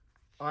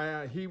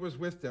he was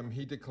with them,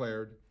 he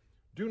declared,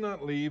 do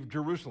not leave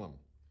Jerusalem,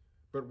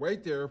 but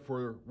wait there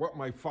for what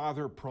my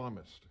Father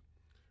promised,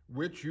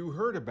 which you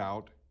heard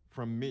about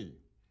from me.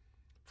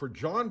 For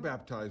John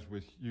baptized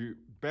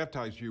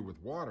you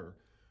with water,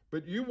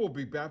 but you will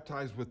be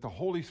baptized with the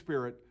Holy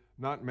Spirit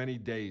not many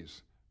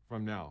days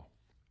from now.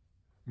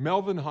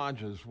 Melvin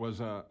Hodges was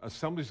an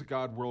Assemblies of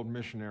God world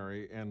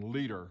missionary and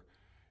leader,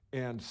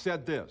 and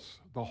said this: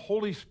 the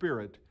Holy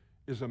Spirit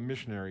is a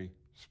missionary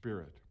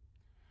spirit.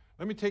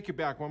 Let me take you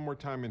back one more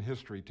time in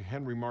history to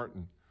Henry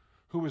Martyn,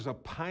 who was a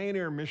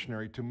pioneer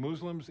missionary to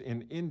Muslims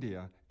in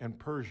India and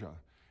Persia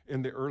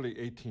in the early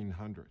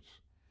 1800s.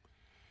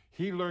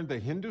 He learned the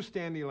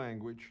Hindustani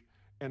language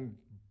and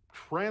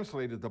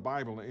translated the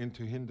Bible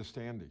into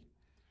Hindustani.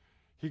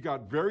 He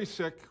got very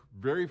sick,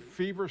 very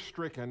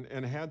fever-stricken,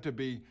 and had to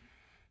be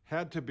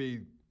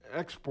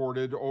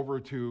exported over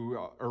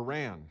to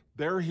Iran.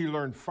 There he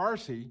learned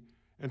Farsi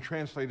and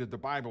translated the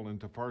Bible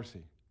into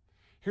Farsi.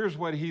 Here's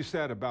what he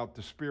said about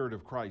the Spirit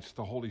of Christ,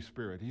 the Holy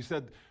Spirit. He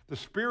said, the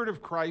Spirit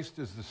of Christ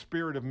is the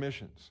Spirit of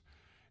missions.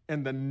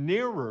 And the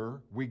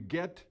nearer we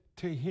get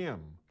to him,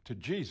 to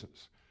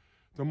Jesus,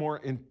 the more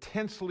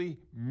intensely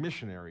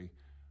missionary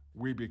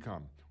we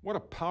become. What a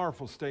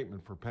powerful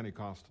statement for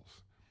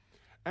Pentecostals.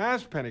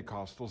 As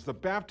Pentecostals, the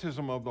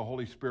baptism of the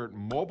Holy Spirit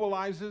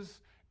mobilizes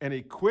and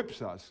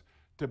equips us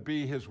to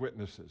be his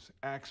witnesses.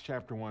 Acts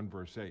chapter 1,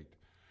 verse 8.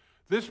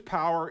 This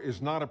power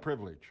is not a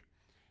privilege.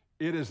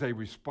 It is a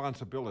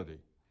responsibility.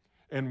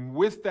 And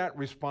with that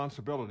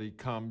responsibility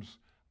comes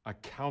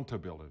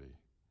accountability.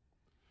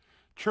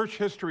 Church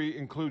history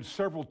includes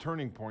several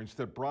turning points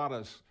that brought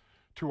us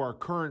to our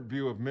current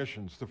view of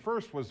missions. The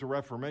first was the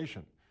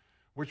Reformation,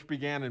 which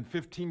began in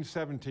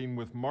 1517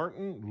 with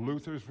Martin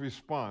Luther's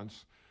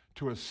response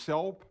to a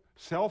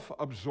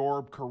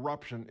self-absorbed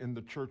corruption in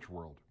the church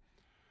world.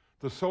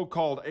 The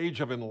so-called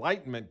Age of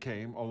Enlightenment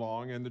came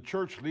along, and the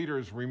church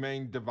leaders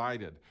remained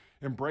divided,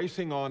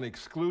 embracing on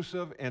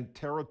exclusive and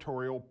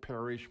territorial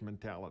parish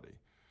mentality.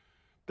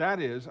 That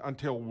is,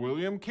 until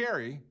William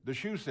Carey, the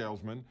shoe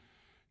salesman,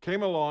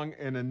 came along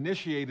and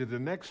initiated the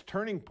next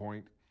turning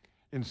point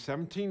in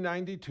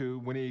 1792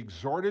 when he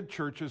exhorted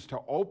churches to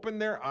open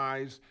their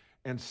eyes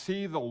and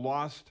see the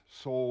lost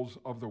souls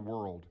of the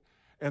world,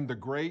 and the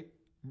great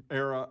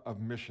era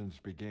of missions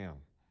began.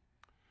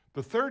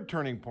 The third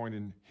turning point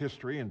in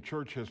history, in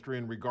church history,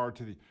 in regard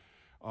to the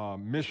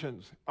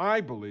missions,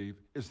 I believe,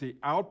 is the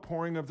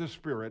outpouring of the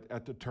Spirit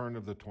at the turn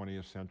of the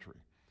 20th century.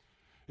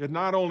 It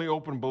not only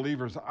opened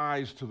believers'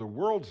 eyes to the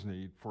world's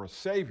need for a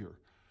Savior,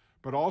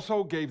 but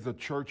also gave the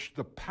church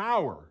the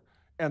power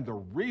and the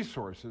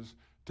resources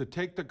to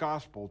take the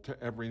gospel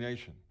to every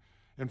nation.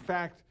 In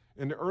fact,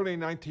 in the early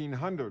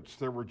 1900s,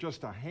 there were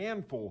just a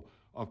handful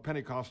of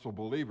Pentecostal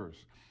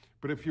believers.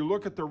 But if you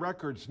look at the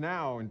records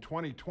now in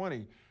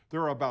 2020,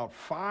 there are about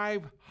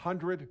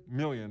 500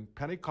 million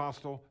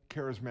Pentecostal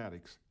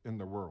charismatics in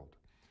the world.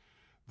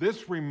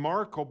 This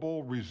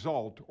remarkable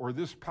result, or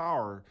this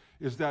power,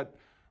 is that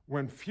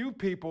when a few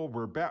people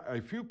were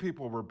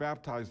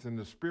baptized in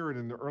the Spirit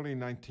in the early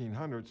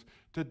 1900s,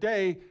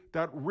 today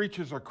that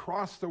reaches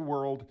across the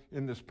world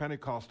in this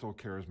Pentecostal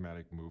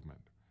charismatic movement.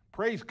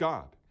 Praise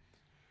God.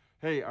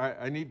 Hey,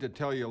 I need to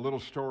tell you a little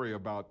story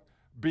about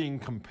being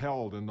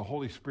compelled and the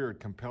Holy Spirit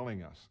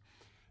compelling us.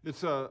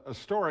 It's a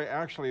story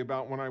actually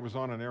about when I was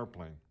on an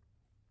airplane.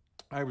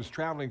 I was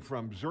traveling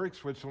from Zurich,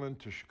 Switzerland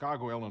to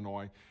Chicago,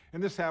 Illinois,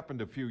 and this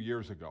happened a few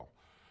years ago.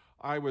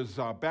 I was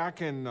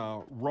back in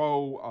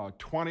row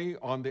 20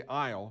 on the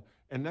aisle,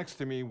 and next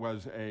to me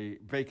was a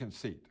vacant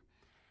seat.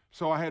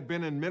 So I had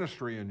been in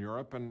ministry in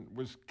Europe and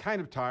was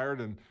kind of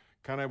tired and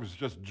kind of was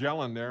just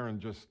gelling there and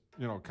just,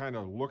 kind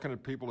of looking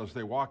at people as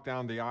they walked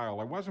down the aisle.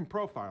 I wasn't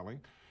profiling,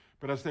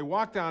 but as they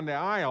walked down the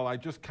aisle, I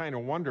just kind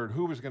of wondered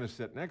who was going to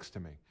sit next to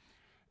me.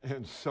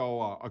 And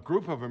so a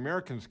group of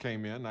Americans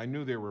came in. I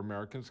knew they were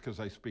Americans because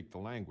I speak the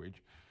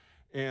language.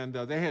 And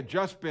they had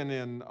just been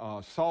in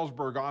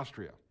Salzburg,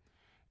 Austria,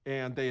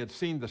 and they had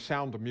seen The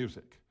Sound of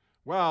Music.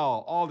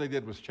 Well, all they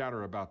did was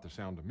chatter about The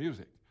Sound of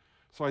Music.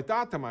 So I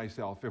thought to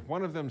myself, if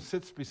one of them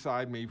sits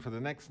beside me for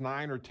the next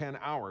 9 or 10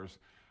 hours,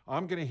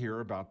 I'm going to hear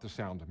about The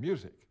Sound of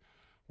Music.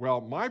 Well,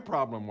 my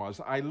problem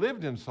was I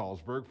lived in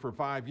Salzburg for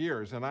 5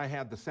 years, and I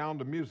had The Sound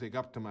of Music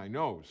up to my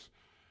nose.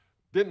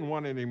 Didn't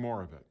want any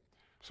more of it.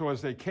 So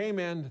as they came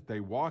in, they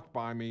walked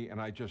by me,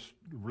 and I just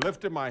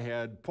lifted my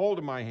head,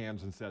 folded my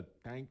hands, and said,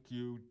 "Thank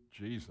you,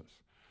 Jesus."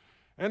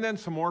 And then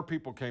some more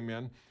people came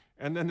in,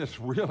 and then this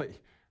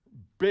really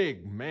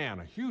big man,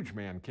 a huge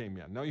man, came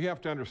in. Now, you have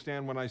to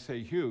understand when I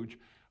say huge,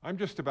 I'm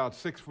just about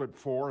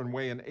 6'4" and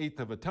weigh 1/8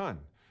 of a ton.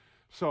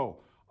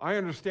 So I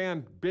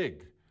understand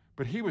big,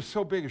 but he was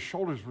so big, his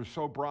shoulders were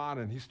so broad,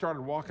 and he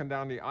started walking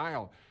down the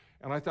aisle.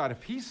 And I thought,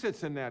 if he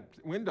sits in that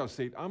window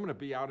seat, I'm going to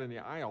be out in the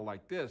aisle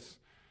like this.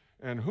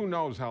 And who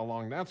knows how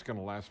long that's going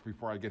to last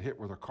before I get hit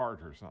with a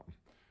cart or something.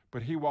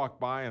 But he walked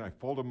by, and I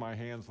folded my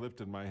hands,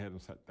 lifted my head,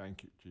 and said,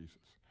 "Thank you,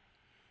 Jesus."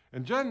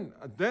 And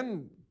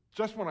then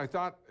just when I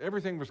thought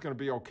everything was going to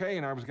be okay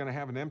and I was going to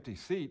have an empty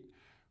seat,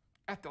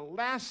 at the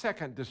last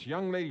second, this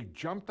young lady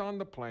jumped on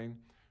the plane.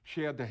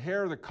 She had the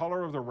hair the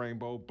color of the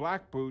rainbow,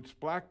 black boots,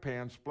 black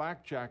pants,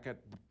 black jacket,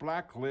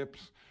 black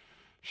lips.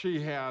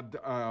 She had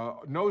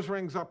nose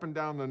rings up and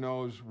down the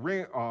nose,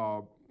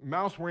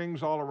 mouth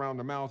rings all around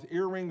the mouth,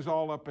 earrings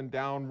all up and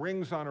down,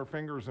 rings on her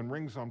fingers and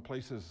rings on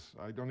places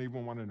I don't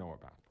even want to know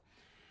about.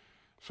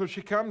 So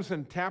she comes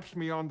and taps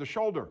me on the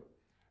shoulder.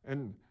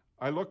 And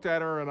I looked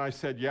at her and I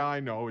said, "Yeah, I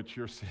know, it's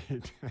your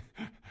seat."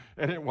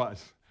 And it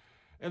was.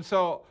 And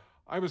so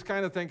I was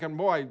kind of thinking,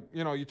 boy,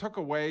 you took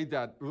away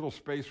that little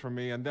space from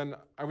me. And then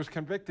I was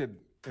convicted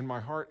in my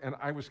heart, and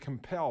I was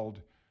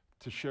compelled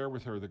to share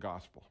with her the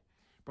gospel.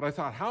 But I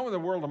thought, how in the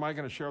world am I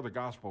going to share the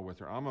gospel with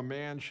her? I'm a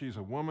man, she's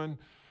a woman.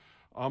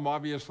 I'm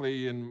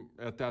obviously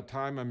at that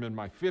time, I'm in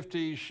my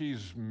 50s.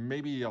 She's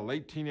maybe a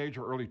late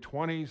teenager, early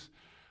 20s.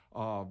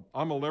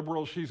 I'm a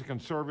liberal, she's a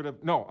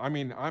conservative. No,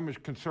 I'm a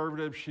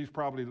conservative, she's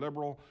probably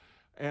liberal.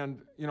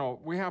 And,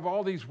 we have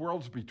all these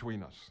worlds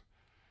between us.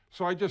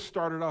 So I just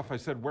started off, I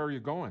said, "Where are you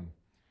going?"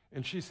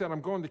 And she said,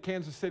 "I'm going to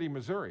Kansas City,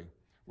 Missouri."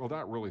 Well,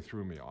 that really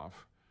threw me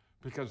off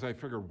because I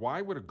figured,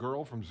 why would a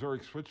girl from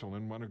Zurich,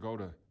 Switzerland want to go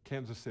to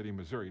Kansas City,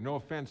 Missouri? No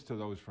offense to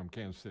those from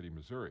Kansas City,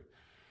 Missouri.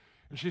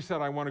 And she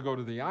said, "I want to go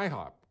to the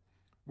IHOP."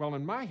 Well,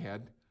 in my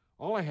head,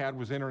 all I had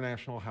was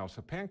International House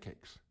of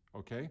Pancakes,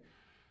 okay?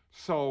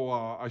 So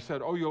I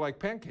said, "Oh, you like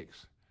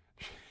pancakes?"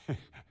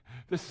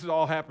 This is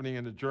all happening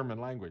in the German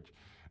language.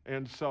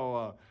 And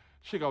so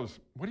she goes,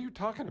 "What are you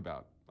talking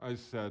about?" I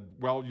said,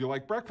 well, you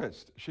like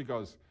breakfast? She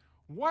goes,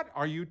 what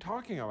are you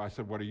talking about? I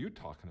said, what are you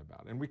talking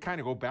about? And we kind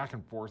of go back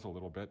and forth a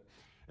little bit.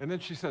 And then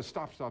she says,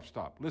 stop.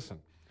 Listen,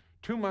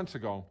 2 months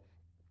ago,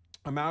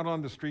 I'm out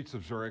on the streets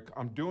of Zurich.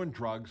 I'm doing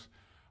drugs.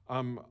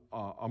 I'm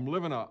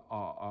living a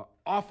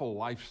awful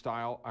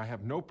lifestyle. I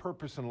have no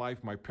purpose in life.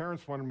 My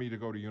parents wanted me to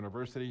go to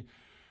university,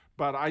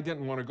 but I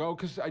didn't want to go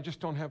because I just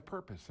don't have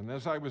purpose. And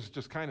as I was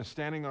just kind of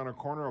standing on a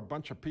corner, a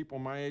bunch of people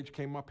my age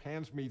came up,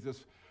 hands me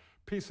this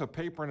piece of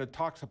paper, and it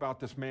talks about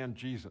this man,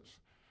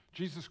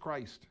 Jesus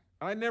Christ.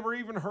 I never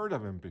even heard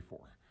of him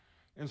before.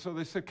 And so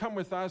they said, come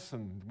with us,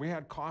 and we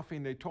had coffee,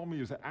 and they told me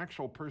he was an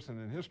actual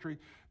person in history,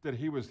 that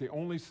he was the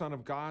only Son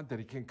of God, that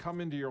he can come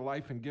into your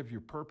life and give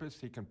you purpose,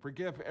 he can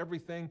forgive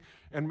everything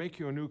and make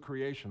you a new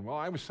creation. Well,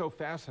 I was so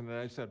fascinated,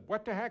 I said,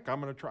 what the heck, I'm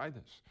gonna try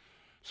this.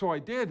 So I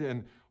did,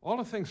 and all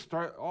of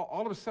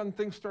a sudden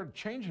things started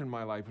changing in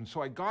my life, and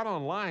so I got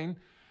online,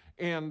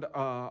 and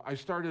I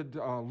started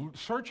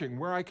searching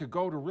where I could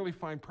go to really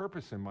find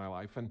purpose in my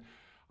life, and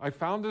I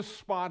found this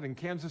spot in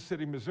Kansas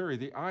City, Missouri,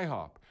 the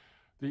IHOP,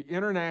 the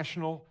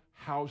International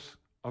House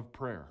of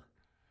Prayer.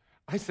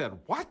 I said,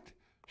 what?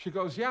 She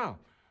goes, yeah,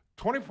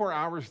 24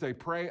 hours they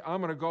pray. I'm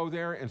gonna go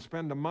there and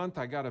spend a month.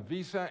 I got a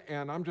visa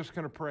and I'm just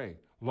gonna pray.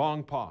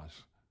 Long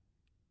pause.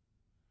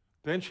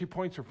 Then she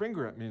points her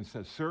finger at me and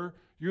says, sir,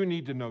 you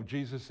need to know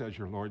Jesus as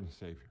your Lord and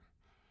Savior.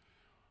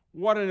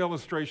 What an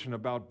illustration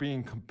about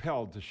being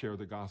compelled to share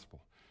the gospel.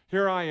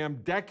 Here I am,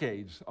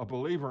 decades a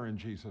believer in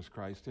Jesus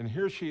Christ, and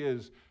here she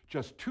is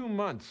just 2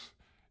 months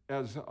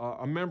as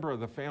a member of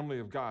the family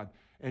of God,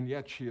 and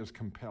yet she is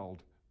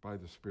compelled by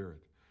the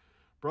Spirit.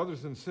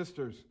 Brothers and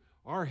sisters,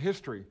 our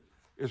history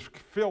is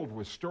filled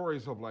with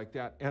stories of like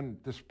that, and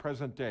this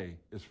present day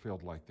is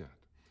filled like that.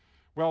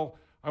 Well,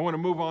 I want to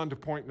move on to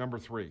point number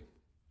 3.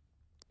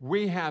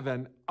 We have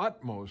an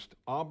utmost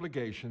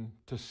obligation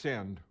to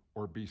send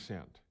or be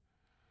sent.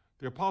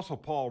 The Apostle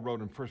Paul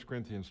wrote in 1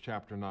 Corinthians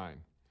chapter 9,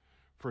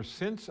 for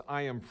since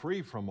I am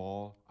free from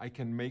all, I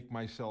can make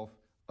myself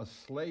a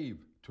slave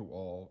to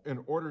all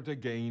in order to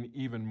gain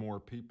even more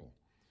people.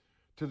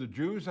 To the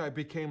Jews, I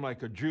became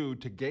like a Jew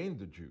to gain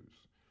the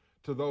Jews.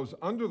 To those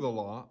under the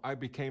law, I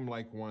became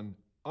like one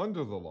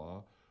under the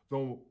law,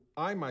 though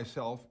I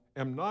myself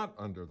am not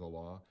under the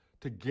law,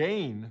 to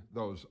gain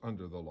those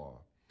under the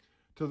law.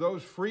 To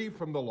those free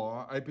from the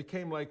law, I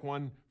became like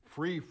one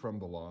free from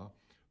the law,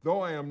 though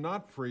I am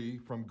not free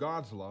from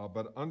God's law,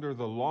 but under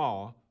the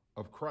law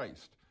of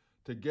Christ,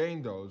 to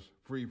gain those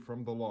free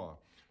from the law.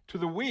 To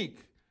the weak,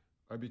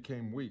 I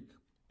became weak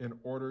in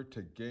order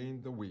to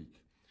gain the weak.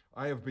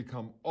 I have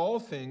become all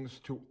things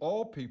to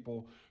all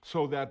people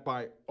so that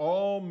by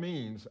all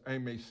means I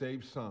may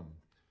save some.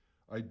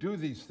 I do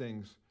these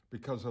things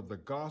because of the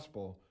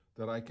gospel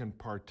that I can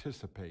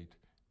participate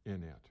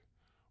in it.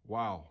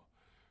 Wow.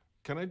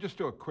 Can I just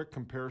do a quick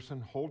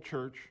comparison? Whole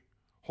church,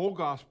 whole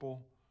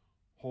gospel,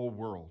 whole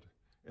world.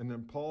 And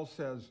then Paul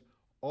says,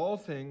 all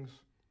things,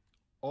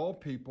 all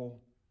people,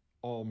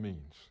 all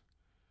means.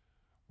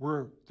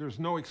 There's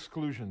no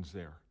exclusions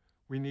there.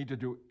 We need to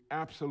do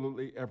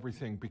absolutely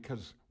everything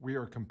because we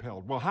are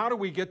compelled. Well, how do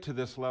we get to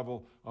this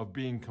level of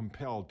being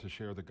compelled to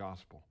share the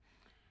gospel?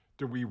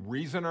 Do we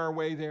reason our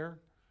way there?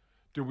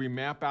 Do we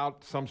map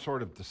out some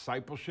sort of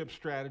discipleship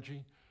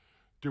strategy?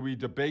 Do we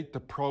debate the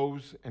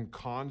pros and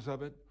cons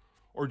of it?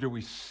 Or do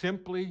we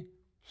simply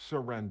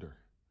surrender?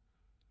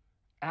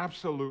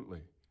 Absolutely,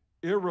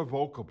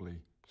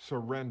 irrevocably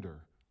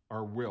surrender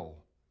our will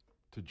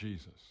to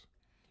Jesus.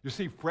 You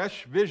see,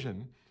 fresh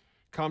vision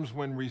comes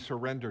when we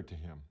surrender to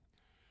him.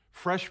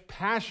 Fresh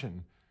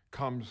passion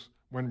comes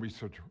when we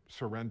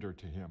surrender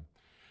to him.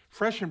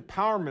 Fresh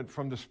empowerment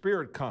from the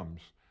Spirit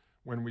comes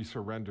when we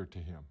surrender to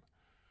him.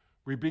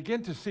 We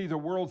begin to see the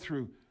world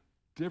through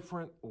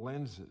different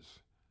lenses.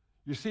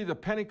 You see, the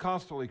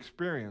Pentecostal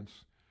experience,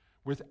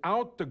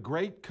 without the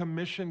Great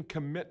Commission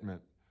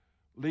commitment,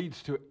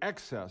 leads to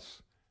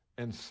excess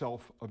and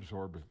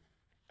self-absorption.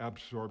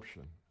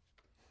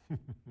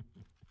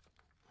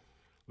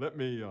 Let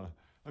me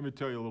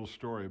tell you a little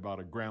story about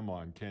a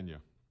grandma in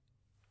Kenya.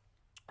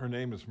 Her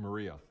name is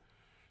Maria.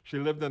 She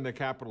lived in the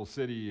capital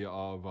city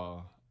of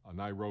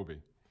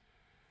Nairobi.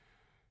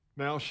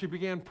 Now, she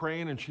began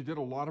praying, and she did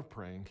a lot of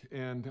praying,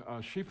 and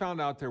she found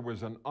out there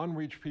was an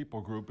unreached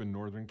people group in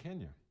northern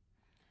Kenya.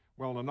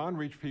 Well, an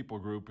unreached people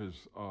group is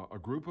a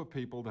group of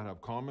people that have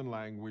common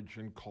language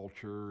and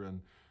culture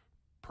and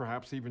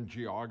perhaps even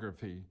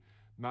geography,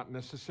 not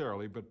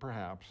necessarily, but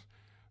perhaps,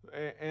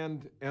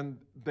 and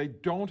they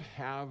don't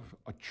have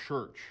a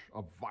church,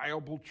 a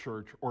viable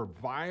church, or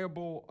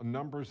viable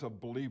numbers of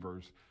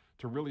believers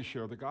to really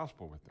share the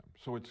gospel with them.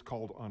 So it's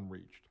called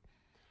unreached.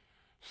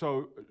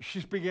 So she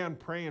began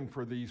praying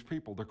for these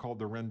people. They're called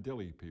the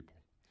Rendili people.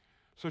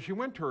 So she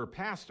went to her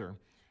pastor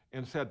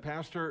and said,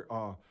 Pastor,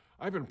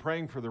 I've been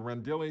praying for the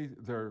Rendili.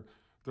 They're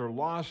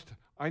lost.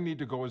 I need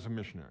to go as a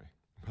missionary.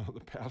 Well, the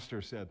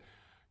pastor said,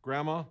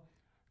 Grandma,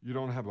 you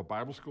don't have a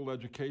Bible school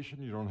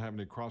education. You don't have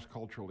any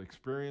cross-cultural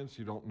experience.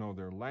 You don't know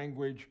their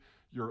language.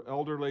 You're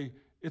elderly,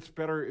 it's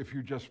better if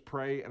you just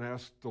pray and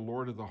ask the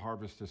Lord of the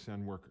harvest to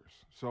send workers.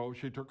 So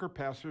she took her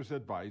pastor's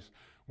advice,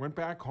 went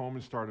back home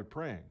and started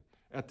praying.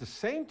 At the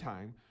same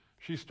time,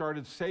 she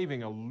started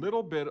saving a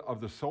little bit of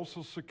the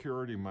Social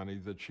Security money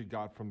that she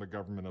got from the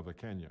government of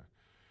Kenya.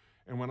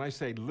 And when I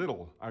say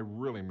little, I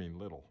really mean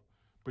little.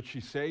 But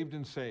she saved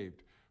and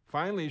saved.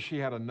 Finally, she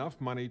had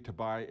enough money to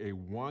buy a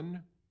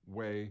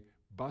one-way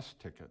bus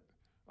ticket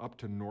up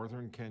to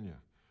northern Kenya.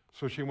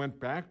 So she went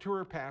back to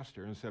her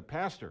pastor and said,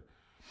 Pastor,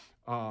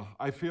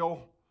 I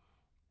feel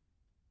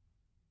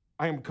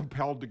I am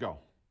compelled to go.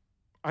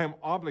 I am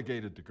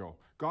obligated to go.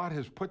 God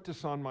has put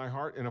this on my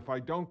heart, and if I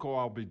don't go,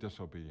 I'll be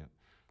disobedient.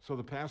 So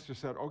the pastor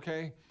said,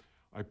 okay,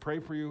 I pray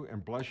for you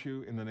and bless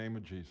you in the name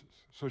of Jesus.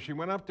 So she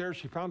went up there.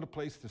 She found a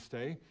place to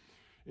stay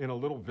in a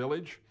little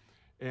village,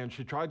 and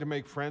she tried to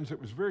make friends. It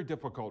was very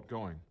difficult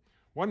going.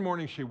 One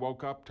morning she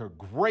woke up to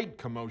great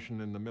commotion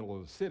in the middle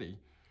of the city,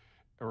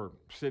 or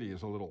city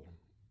is a little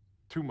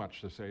too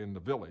much to say, in the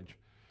village.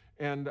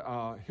 And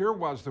here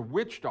was the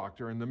witch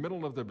doctor in the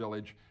middle of the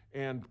village,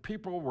 and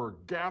people were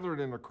gathered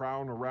in a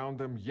crowd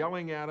around him,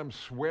 yelling at him,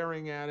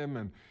 swearing at him,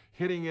 and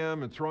hitting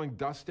him and throwing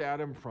dust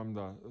at him from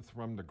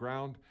the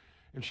ground.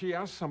 And she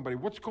asked somebody,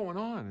 what's going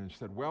on? And she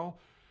said, well,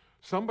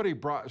 somebody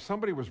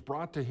was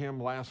brought to him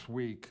last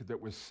week that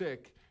was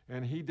sick,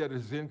 and he did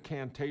his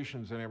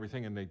incantations and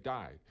everything, and they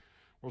died.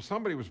 Well,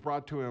 somebody was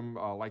brought to him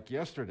like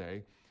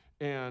yesterday,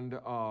 and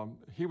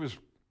he was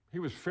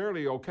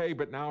fairly okay,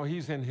 but now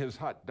he's in his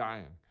hut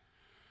dying.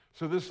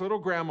 So this little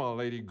grandma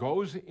lady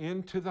goes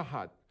into the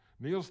hut,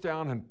 kneels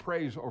down and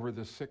prays over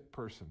this sick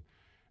person.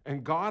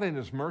 And God in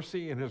his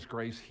mercy and his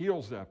grace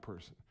heals that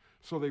person.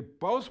 So they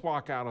both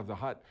walk out of the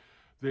hut.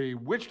 The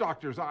witch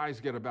doctor's eyes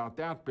get about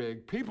that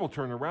big. People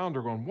turn around,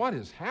 they're going, what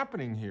is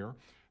happening here?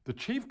 The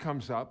chief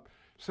comes up,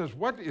 says,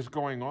 what is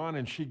going on?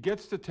 And she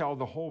gets to tell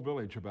the whole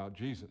village about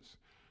Jesus.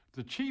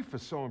 The chief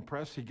is so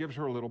impressed, he gives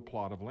her a little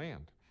plot of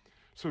land.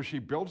 So she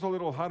builds a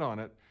little hut on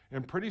it,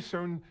 and pretty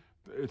soon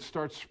it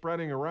starts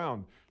spreading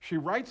around. She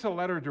writes a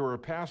letter to her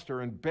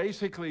pastor, and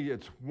basically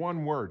it's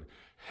one word,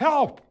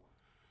 help!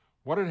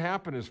 What had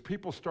happened is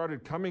people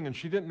started coming, and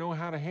she didn't know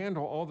how to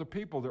handle all the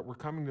people that were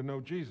coming to know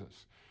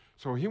Jesus.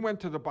 So he went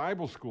to the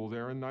Bible school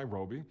there in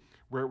Nairobi,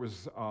 where it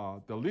was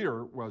the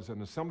leader was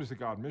an Assemblies of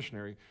God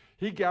missionary.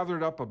 He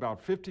gathered up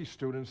about 50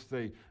 students.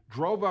 They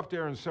drove up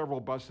there in several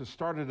buses,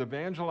 started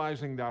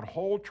evangelizing that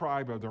whole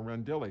tribe of the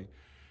Rendille,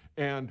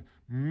 and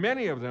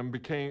many of them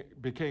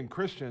became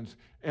Christians,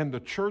 and the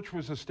church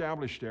was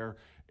established there,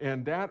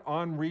 and that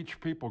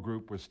unreached people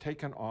group was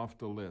taken off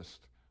the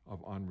list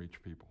of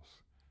unreached peoples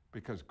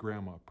because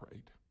Grandma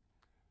prayed.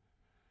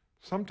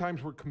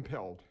 Sometimes we're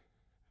compelled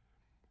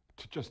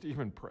to just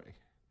even pray,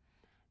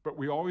 but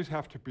we always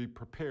have to be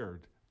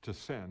prepared to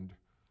send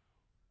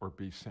or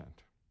be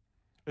sent.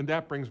 And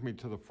that brings me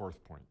to the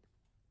fourth point.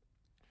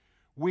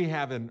 We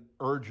have an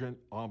urgent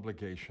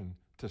obligation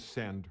to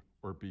send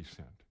or be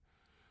sent.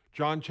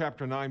 John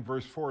chapter 9,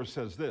 verse 4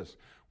 says this,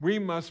 we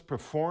must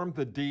perform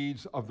the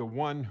deeds of the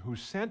one who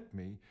sent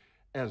me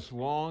as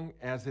long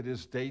as it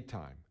is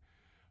daytime.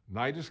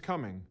 Night is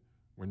coming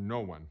when no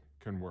one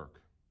can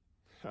work.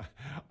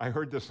 I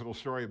heard this little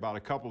story about a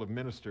couple of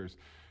ministers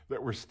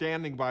that were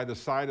standing by the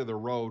side of the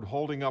road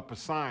holding up a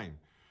sign.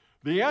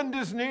 The end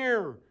is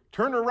near.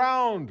 Turn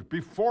around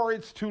before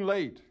it's too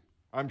late.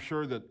 I'm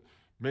sure that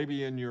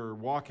maybe in your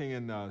walking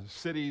in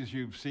cities,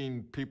 you've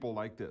seen people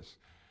like this.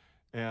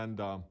 And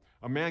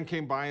a man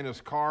came by in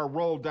his car,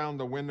 rolled down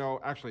the window,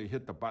 actually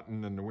hit the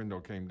button and the window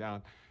came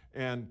down.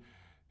 And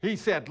he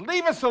said,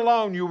 leave us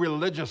alone, you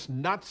religious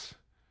nuts.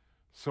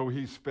 So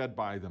he sped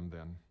by them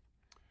then.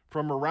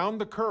 From around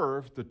the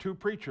curve, the two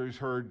preachers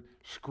heard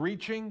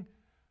screeching,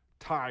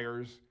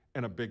 tires,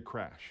 and a big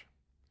crash.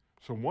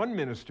 So one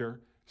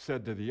minister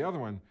said to the other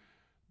one,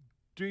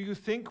 do you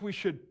think we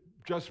should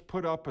just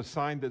put up a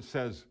sign that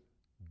says,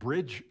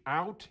 bridge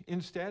out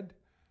instead?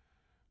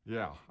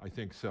 Yeah, I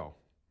think so.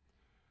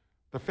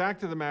 The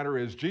fact of the matter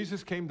is,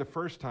 Jesus came the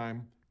first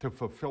time to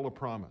fulfill a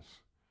promise.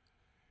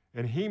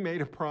 And he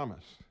made a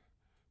promise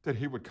that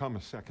he would come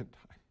a second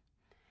time.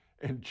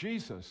 And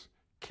Jesus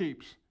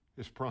keeps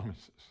his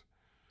promises.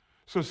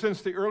 So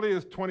since the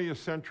earliest 20th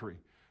century,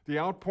 the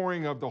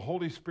outpouring of the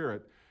Holy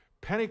Spirit,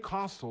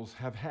 Pentecostals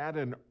have had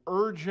an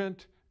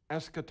urgent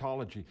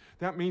eschatology.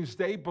 That means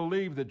they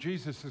believe that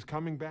Jesus is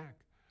coming back.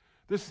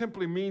 This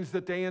simply means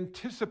that they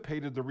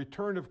anticipated the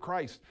return of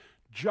Christ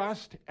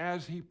just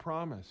as he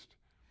promised.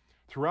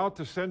 Throughout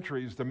the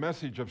centuries, the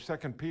message of 2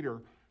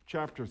 Peter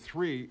chapter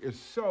 3 is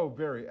so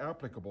very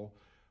applicable.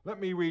 Let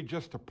me read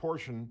just a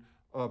portion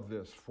of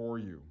this for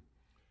you.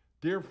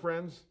 Dear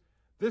friends,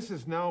 this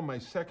is now my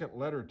second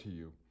letter to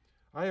you.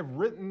 I have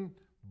written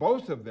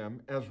both of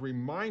them as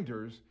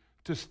reminders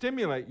to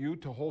stimulate you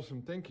to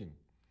wholesome thinking.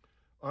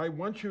 I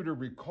want you to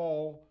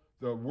recall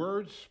the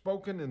words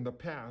spoken in the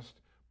past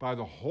by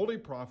the holy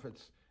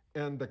prophets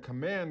and the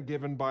command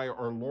given by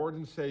our Lord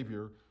and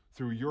Savior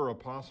through your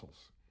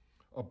apostles.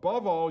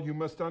 Above all, you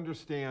must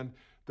understand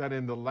that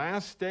in the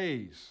last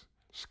days,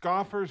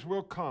 scoffers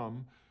will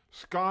come,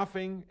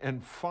 scoffing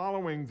and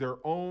following their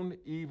own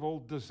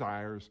evil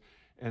desires,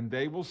 and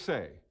they will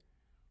say,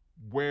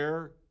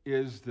 where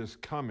is this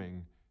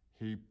coming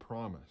he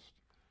promised?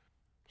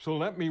 So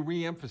let me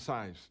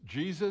re-emphasize,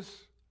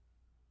 Jesus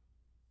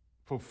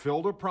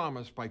fulfilled a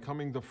promise by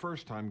coming the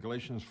first time.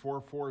 Galatians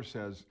 4:4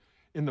 says,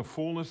 in the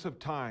fullness of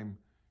time,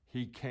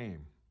 he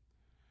came.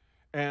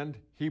 And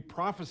he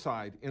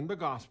prophesied in the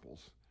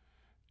Gospels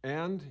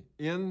and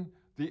in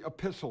the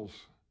epistles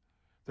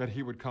that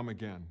he would come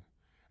again.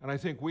 And I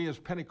think we as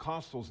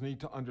Pentecostals need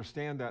to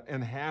understand that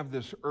and have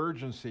this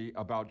urgency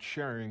about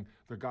sharing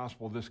the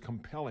gospel, this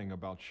compelling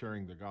about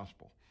sharing the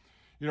gospel.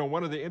 You know,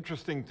 one of the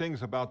interesting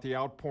things about the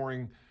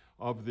outpouring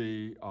of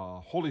the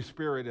Holy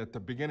Spirit at the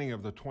beginning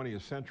of the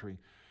 20th century,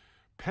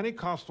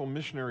 Pentecostal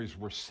missionaries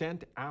were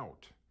sent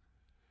out,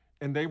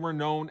 and they were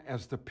known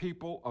as the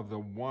people of the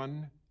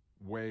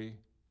one-way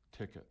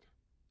ticket,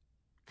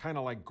 kind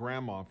of like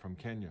grandma from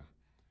Kenya.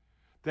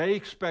 They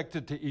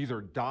expected to either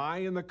die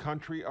in the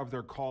country of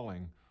their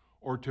calling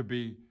or to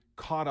be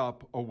caught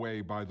up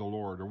away by the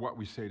Lord, or what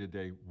we say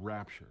today,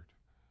 raptured.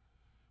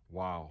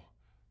 Wow,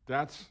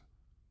 that's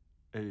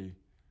a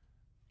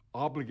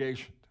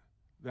obligation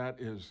that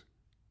is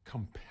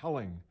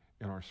compelling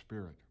in our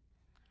spirit.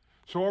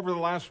 So over the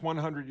last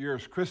 100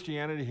 years,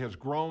 Christianity has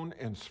grown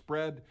and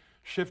spread,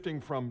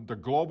 shifting from the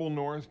global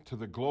north to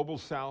the global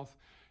south,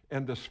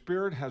 and the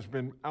Spirit has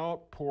been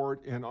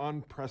outpoured in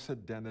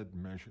unprecedented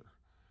measure.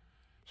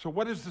 So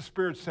what is the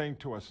Spirit saying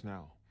to us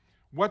now?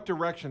 What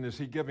direction is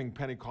he giving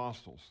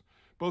Pentecostals,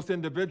 both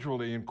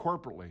individually and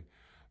corporately,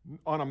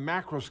 on a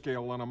macro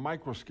scale, on a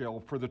micro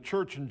scale, for the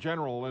church in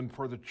general and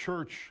for the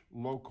church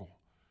local?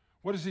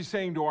 What is he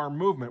saying to our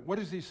movement? What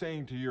is he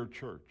saying to your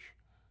church?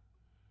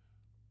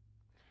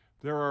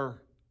 There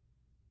are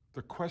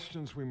the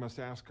questions we must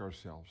ask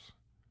ourselves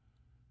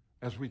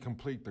as we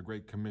complete the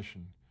Great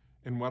Commission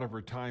in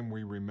whatever time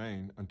we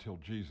remain until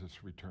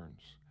Jesus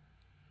returns.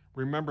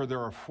 Remember,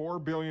 there are 4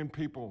 billion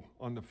people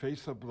on the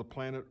face of the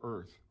planet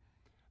Earth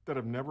that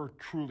have never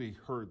truly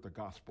heard the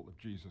gospel of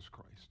Jesus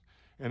Christ.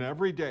 And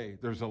every day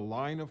there's a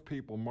line of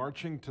people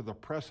marching to the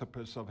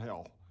precipice of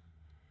hell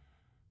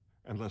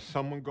unless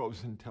someone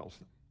goes and tells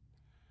them.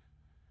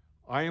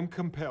 I am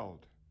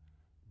compelled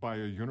by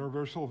a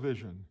universal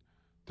vision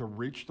to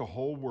reach the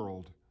whole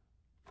world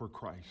for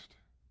Christ.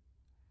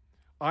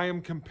 I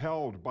am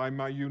compelled by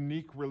my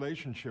unique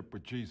relationship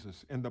with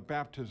Jesus and the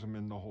baptism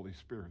in the Holy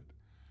Spirit.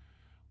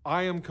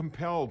 I am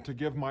compelled to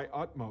give my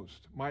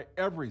utmost, my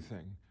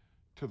everything,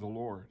 to the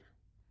Lord.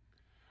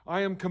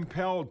 I am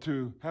compelled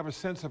to have a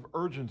sense of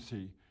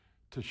urgency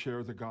to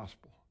share the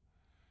gospel.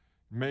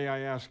 May I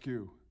ask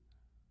you,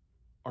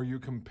 are you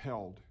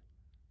compelled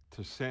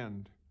to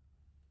send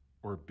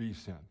or be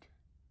sent?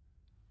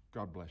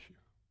 God bless you.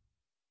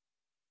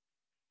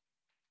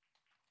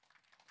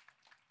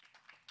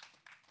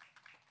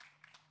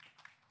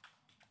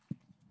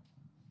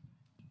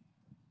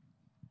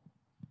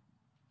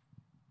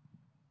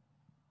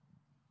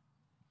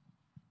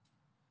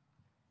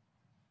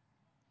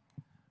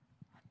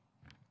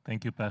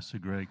 Thank you, Pastor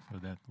Greg, for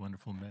that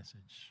wonderful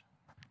message.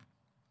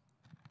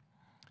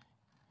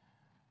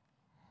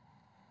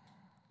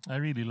 I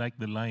really like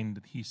the line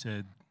that he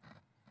said,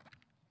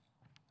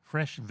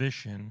 fresh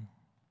vision,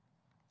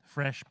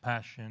 fresh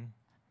passion,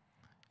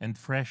 and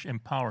fresh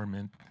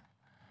empowerment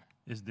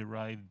is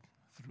derived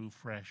through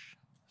fresh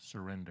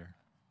surrender.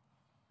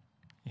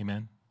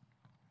 Amen.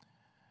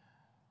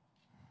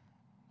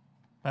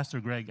 Pastor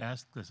Greg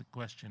asked us a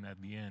question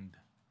at the end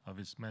of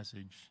his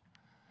message.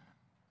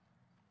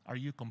 Are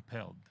you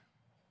compelled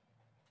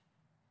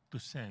to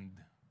send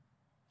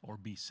or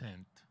be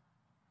sent?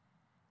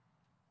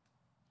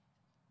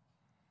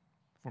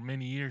 For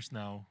many years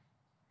now,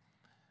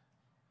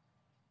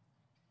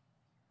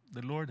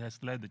 the Lord has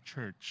led the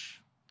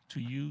church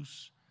to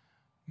use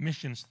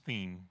missions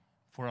theme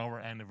for our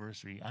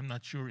anniversary. I'm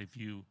not sure if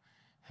you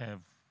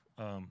have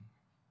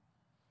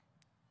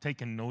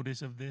taken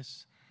notice of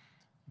this,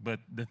 but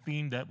the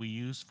theme that we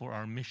use for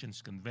our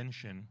missions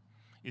convention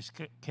is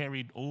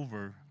carried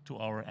over to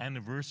our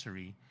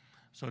anniversary,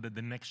 so that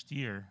the next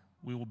year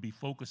we will be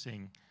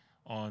focusing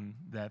on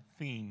that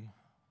theme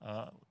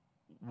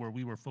where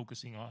we were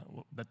focusing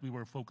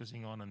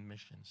on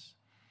missions.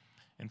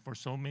 And for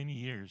so many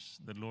years,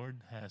 the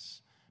Lord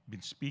has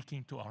been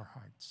speaking to our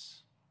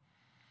hearts.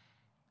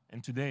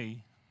 And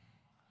today,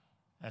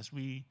 as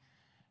we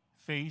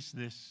face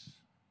this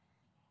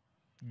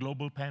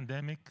global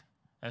pandemic,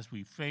 as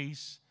we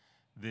face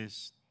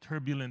this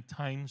turbulent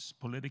times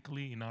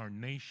politically in our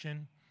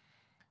nation,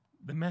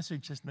 the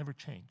message has never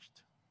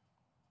changed.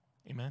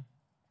 Amen?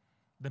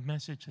 The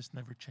message has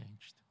never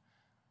changed.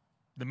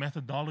 The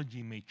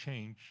methodology may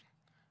change,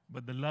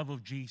 but the love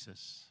of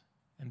Jesus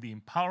and the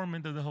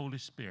empowerment of the Holy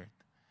Spirit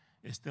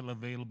is still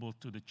available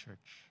to the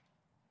church.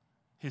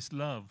 His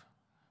love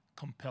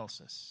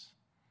compels us.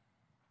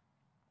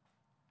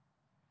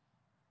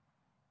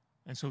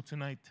 And so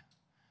tonight,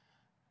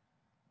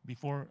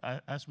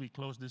 as we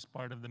close this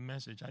part of the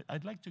message,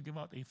 I'd like to give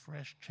out a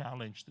fresh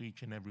challenge to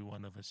each and every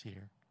one of us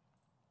here.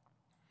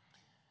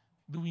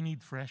 Do we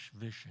need fresh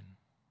vision?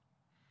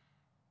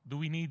 Do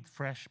we need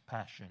fresh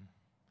passion?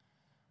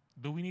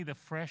 Do we need a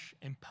fresh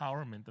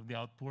empowerment of the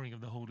outpouring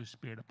of the Holy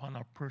Spirit upon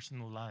our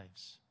personal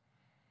lives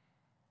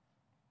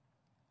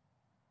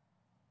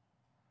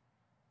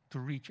to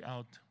reach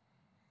out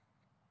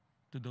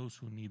to those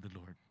who need the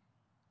Lord,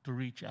 to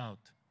reach out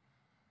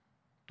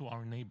to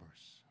our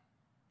neighbors?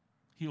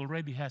 He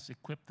already has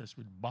equipped us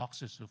with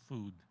boxes of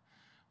food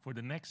for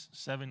the next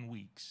 7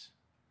 weeks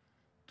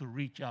to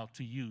reach out,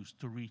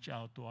 to reach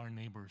out to our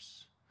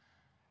neighbors.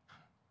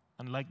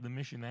 Unlike the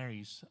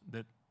missionaries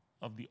that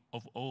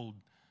of old,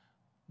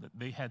 that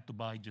they had to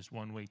buy just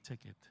one-way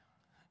ticket.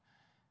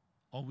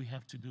 All we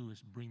have to do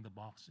is bring the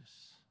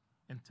boxes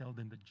and tell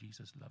them that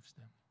Jesus loves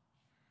them.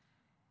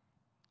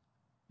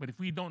 But if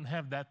we don't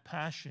have that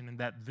passion and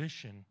that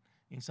vision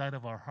inside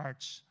of our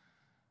hearts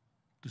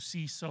to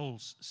see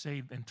souls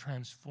saved and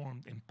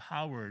transformed,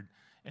 empowered,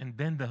 and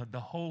then the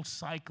whole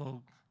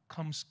cycle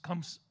comes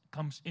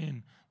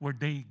in where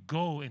they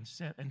go and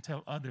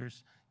tell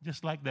others,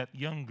 just like that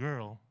young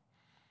girl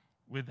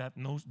with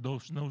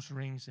those nose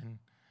rings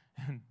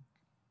and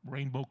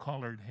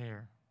rainbow-colored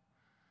hair.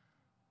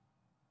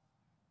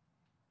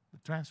 The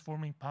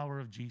transforming power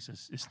of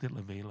Jesus is still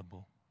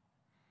available.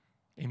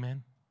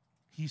 Amen?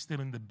 He's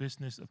still in the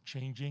business of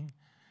changing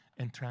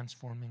and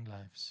transforming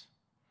lives.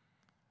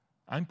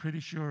 I'm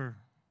pretty sure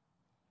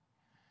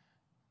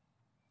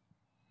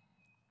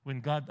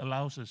when God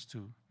allows us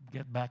to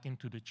get back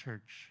into the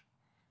church,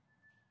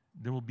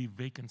 there will be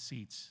vacant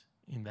seats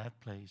in that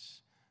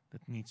place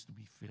that needs to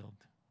be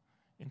filled.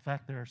 In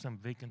fact, there are some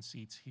vacant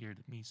seats here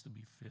that needs to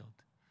be filled.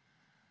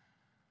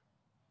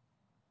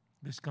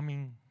 This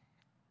coming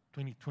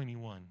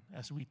 2021,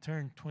 as we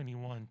turn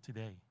 21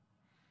 today,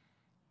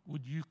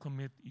 would you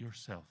commit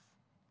yourself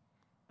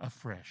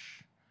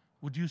afresh?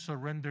 Would you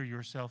surrender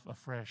yourself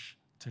afresh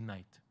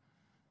tonight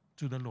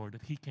to the Lord,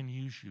 that He can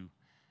use you,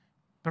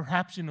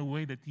 perhaps in a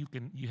way that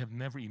you have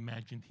never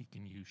imagined He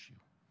can use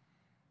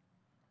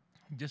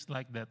you? Just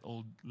like that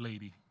old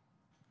lady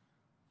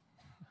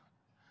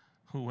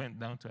who went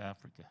down to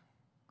Africa.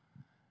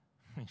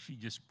 And she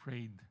just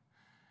prayed,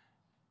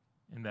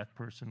 and that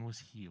person was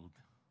healed.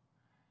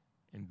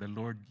 And the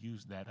Lord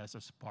used that as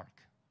a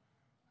spark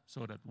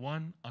so that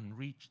one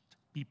unreached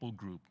people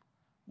group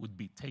would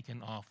be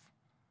taken off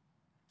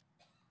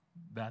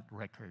that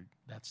record,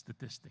 that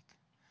statistic,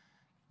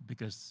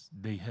 because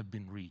they have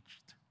been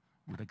reached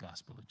with the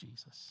gospel of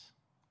Jesus.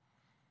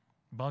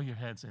 Bow your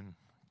heads and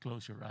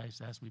close your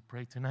eyes as we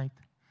pray tonight.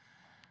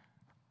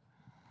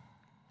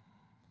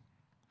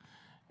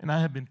 And I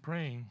have been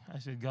praying. I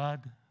said,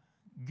 God,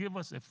 give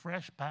us a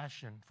fresh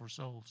passion for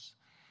souls.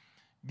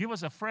 Give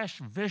us a fresh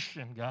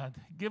vision, God.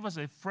 Give us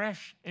a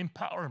fresh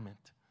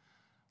empowerment.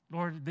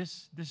 Lord,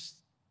 this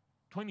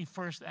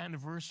 21st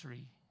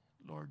anniversary,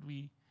 Lord,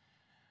 we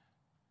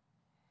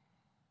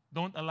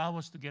don't allow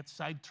us to get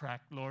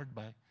sidetracked, Lord,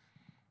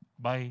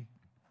 by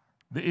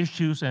the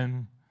issues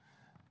and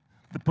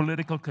the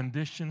political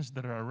conditions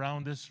that are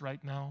around us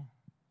right now.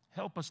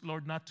 Help us,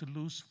 Lord, not to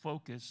lose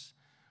focus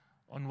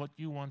on what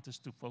you want us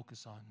to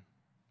focus on.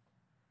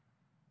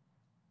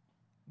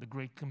 The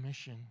Great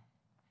Commission,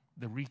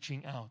 the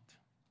reaching out,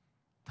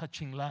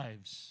 touching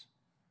lives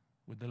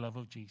with the love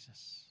of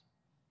Jesus.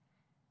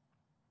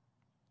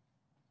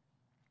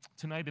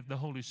 Tonight, if the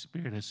Holy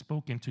Spirit has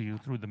spoken to you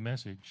through the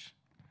message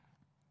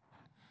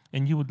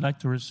and you would like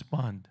to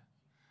respond,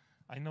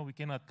 I know we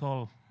cannot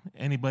call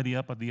anybody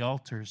up at the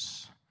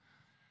altars,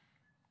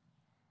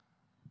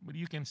 but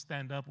you can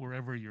stand up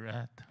wherever you're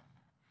at.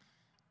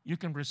 You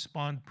can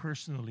respond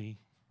personally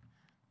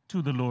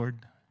to the Lord.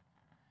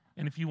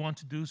 And if you want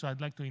to do so,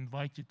 I'd like to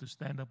invite you to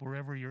stand up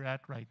wherever you're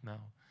at right now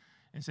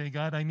and say,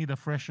 God, I need a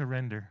fresh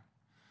surrender.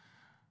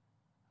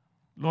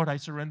 Lord, I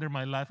surrender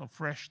my life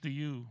afresh to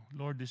you.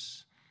 Lord,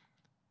 this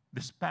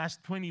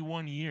past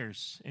 21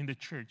 years in the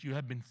church, you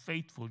have been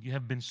faithful. You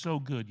have been so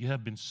good. You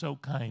have been so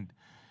kind.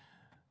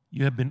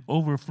 You have been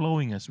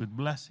overflowing us with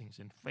blessings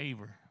and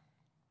favor.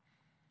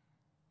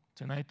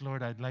 Tonight,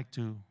 Lord, I'd like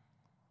to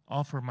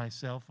offer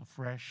myself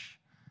afresh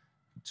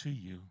to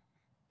you,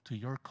 to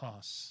your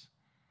cause,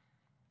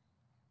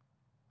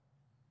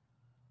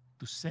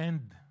 to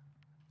send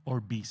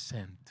or be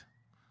sent.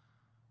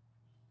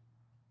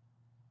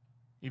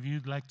 If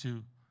you'd like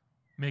to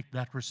make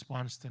that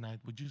response tonight,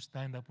 would you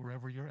stand up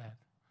wherever you're at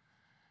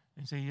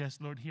and say, yes,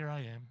 Lord, here I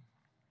am.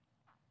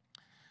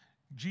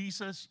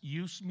 Jesus,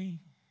 use me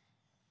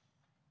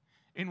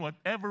in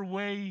whatever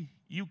way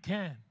you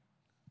can.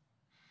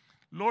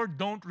 Lord,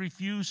 don't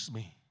refuse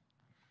me.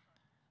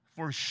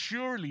 For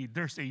surely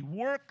there's a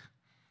work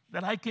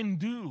that I can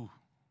do.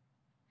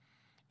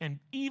 And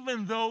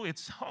even though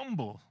it's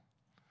humble,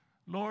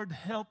 Lord,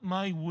 help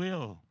my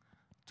will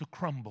to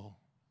crumble.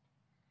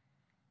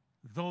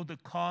 Though the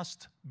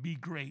cost be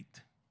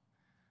great,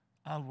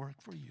 I'll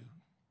work for you.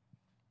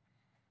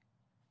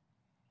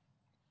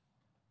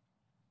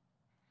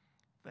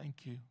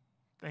 Thank you.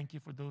 Thank you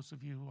for those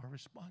of you who are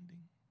responding.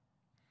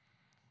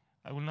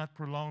 I will not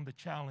prolong the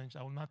challenge.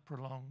 I will not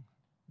prolong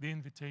the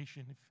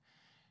invitation.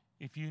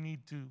 If you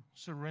need to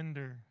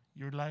surrender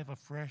your life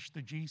afresh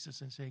to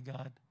Jesus and say,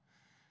 God,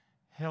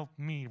 help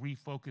me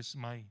refocus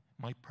my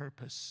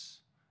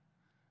purpose.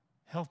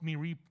 Help me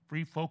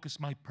refocus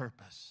my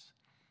purpose.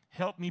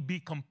 Help me be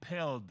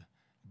compelled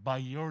by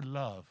your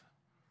love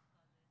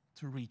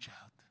to reach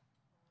out.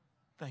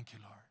 Thank you,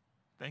 Lord.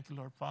 Thank you,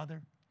 Lord.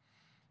 Father,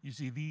 you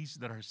see these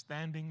that are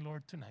standing,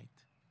 Lord, tonight.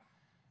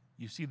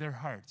 You see their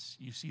hearts.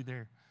 You see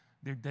their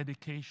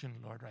dedication,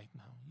 Lord, right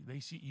now.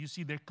 You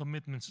see their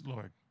commitments,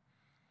 Lord.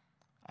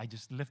 I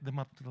just lift them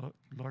up to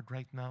Lord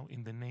right now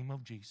in the name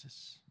of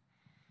Jesus.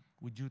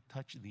 Would you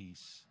touch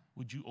these?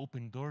 Would you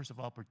open doors of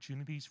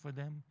opportunities for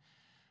them?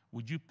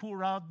 Would you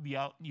pour out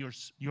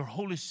your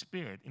Holy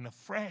Spirit in a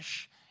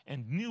fresh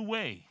and new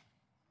way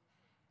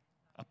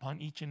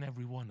upon each and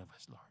every one of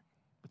us, Lord,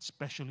 but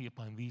especially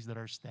upon these that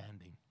are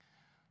standing.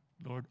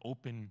 Lord,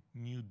 open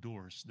new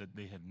doors that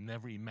they have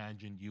never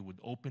imagined you would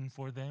open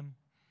for them.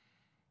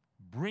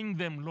 Bring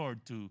them,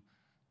 Lord, to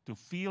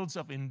fields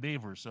of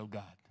endeavors, oh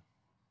God,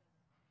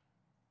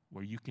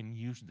 where you can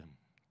use them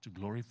to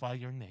glorify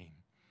your name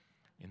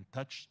and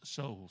touch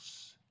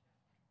souls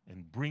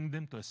and bring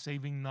them to a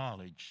saving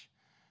knowledge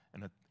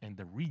and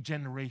the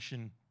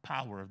regeneration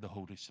power of the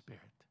Holy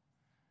Spirit.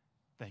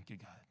 Thank you,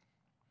 God.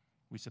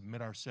 We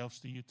submit ourselves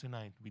to you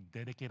tonight. We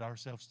dedicate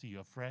ourselves to you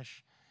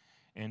afresh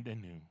and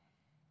anew.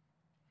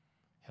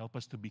 Help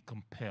us to be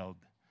compelled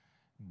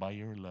by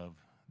your love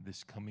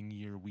this coming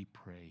year, we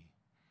pray.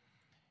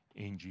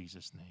 In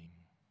Jesus' name,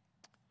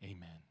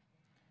 amen.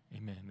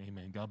 Amen,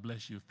 amen. God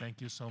bless you.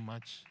 Thank you so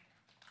much.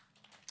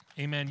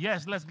 Amen.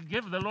 Yes, let's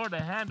give the Lord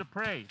a hand of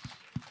praise.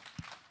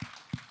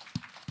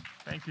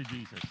 Thank you,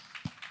 Jesus.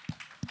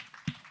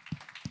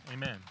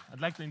 Amen.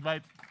 I'd like to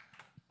invite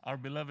our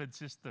beloved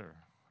sister,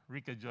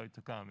 Rika Joy,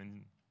 to come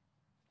and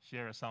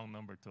share a song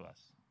number to us.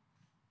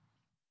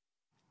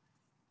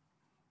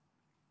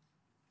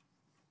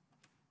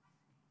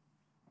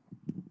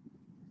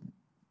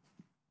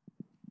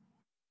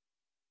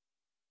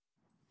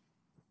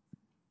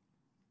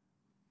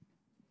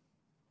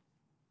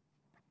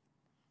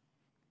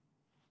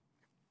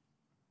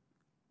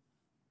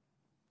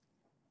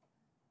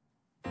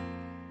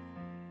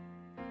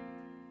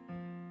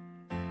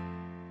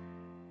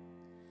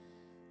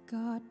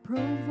 God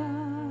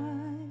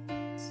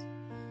provides,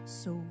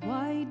 so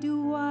why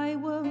do I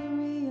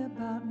worry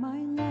about my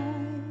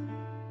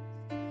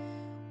life?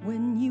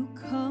 When you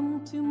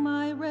come to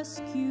my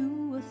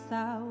rescue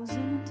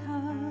 1,000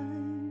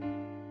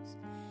 times,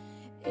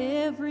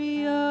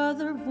 every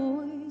other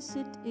voice,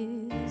 it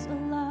is a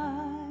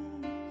lie.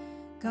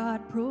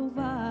 God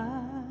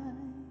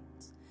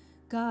provides,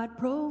 God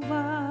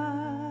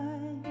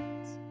provides,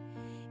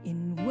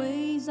 in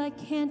ways I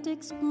can't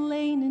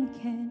explain and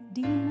can't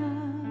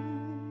deny.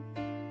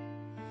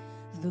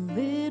 The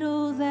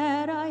little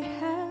that I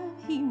have,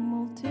 he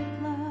multiplies.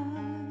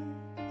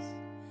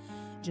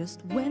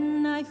 Just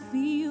when I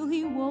feel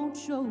he won't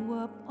show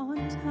up on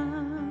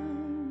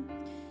time,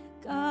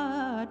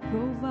 God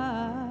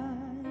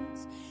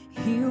provides.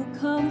 He'll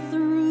come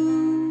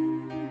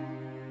through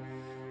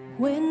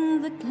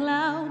when the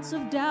clouds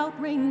of doubt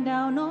rain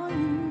down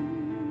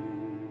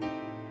on you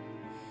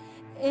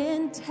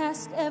and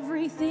test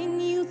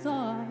everything you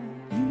thought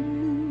you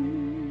knew.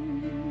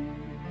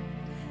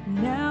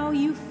 Now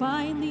you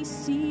finally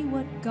see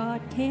what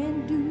God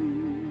can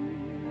do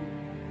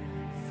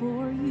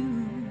for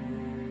you.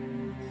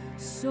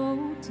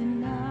 So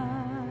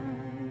tonight,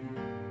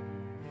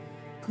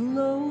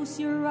 close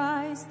your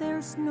eyes,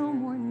 there's no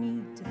more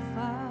need to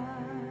fight.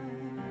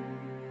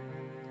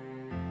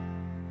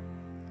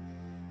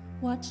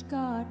 Watch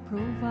God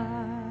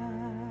provide.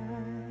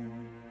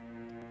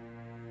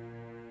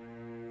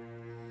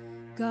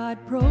 God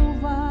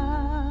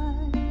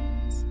provides.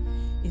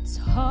 It's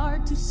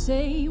hard to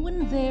say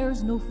when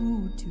there's no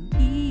food to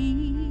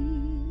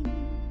eat,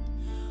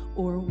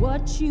 or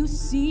what you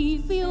see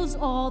feels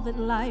all that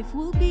life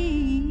will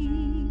be.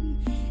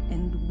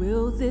 And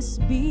will this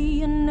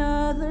be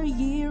another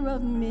year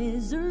of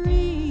misery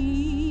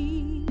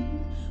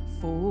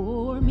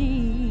for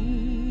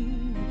me?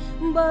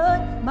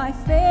 But my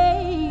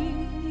faith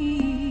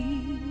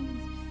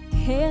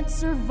can't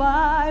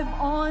survive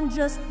on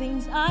just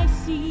things I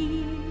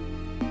see,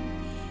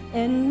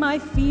 and my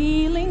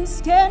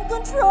feelings can't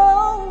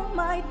control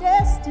my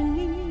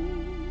destiny.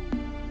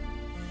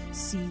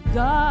 See,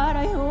 God,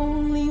 I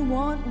only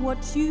want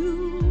what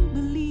you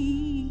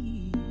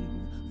believe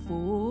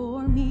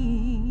for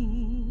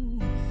me.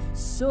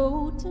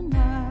 So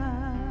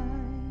tonight,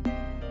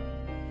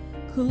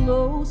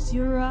 close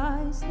your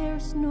eyes,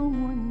 there's no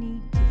more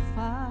need to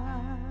fight.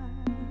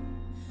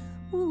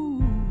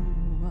 Ooh,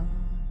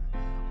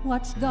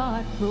 watch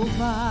God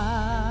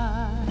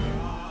provide.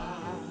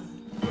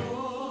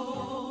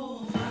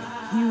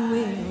 He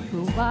will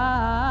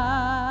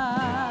provide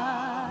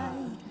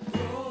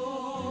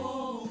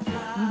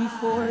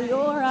before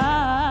your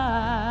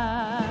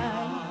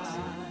eyes.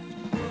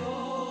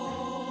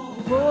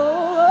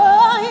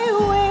 Oh, He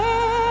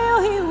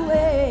will.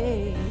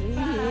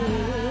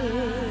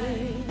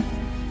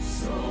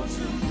 So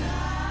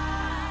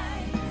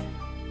tonight,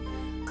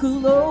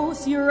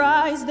 Close your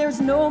eyes, there's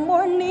no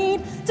more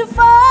need to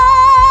fight.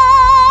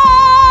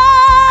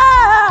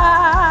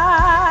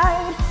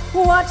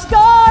 Watch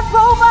God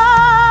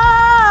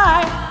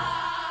provide.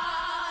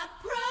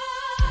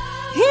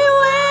 He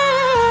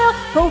will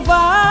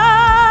provide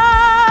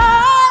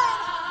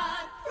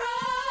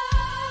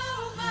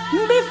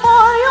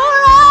before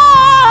your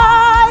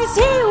eyes.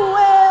 He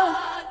will.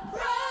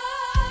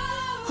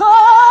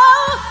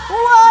 Oh,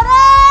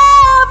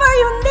 whatever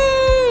you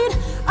need,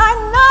 I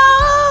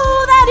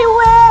know that He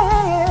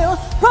will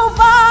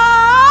provide.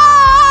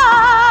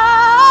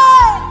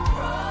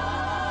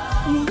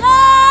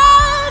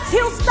 Yes,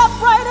 He'll step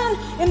right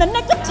in the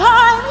nick of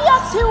time.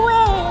 Yes, He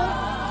will.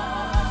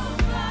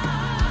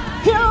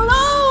 He'll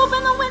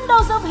open the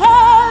windows of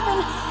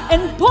heaven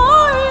and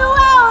pour you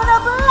out a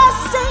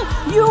blessing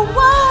you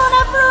won't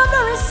have room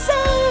to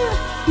receive.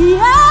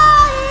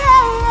 Yeah,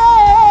 yeah,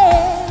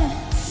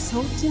 yeah.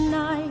 So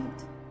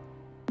tonight,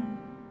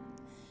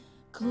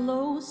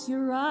 close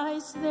your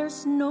eyes.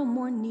 There's no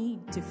more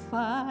need to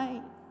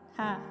fight.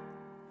 Ha.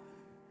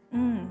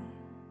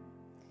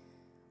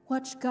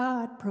 Watch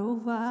God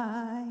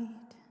provide.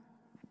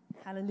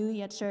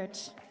 Hallelujah,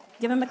 church.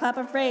 Give Him a clap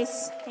of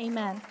praise.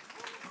 Amen.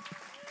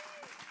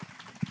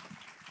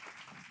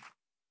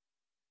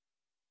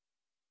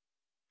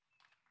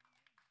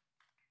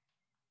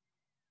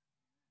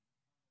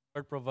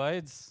 Lord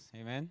provides.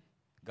 Amen.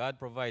 God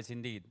provides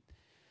indeed.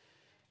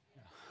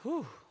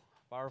 Whew,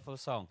 powerful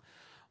song.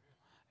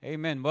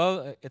 Amen.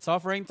 Well, it's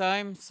offering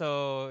time.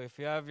 So if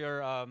you have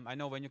your, I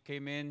know when you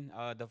came in,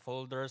 the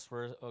folders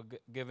were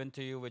given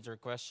to you with your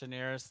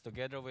questionnaires.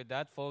 Together with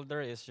that folder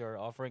is your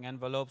offering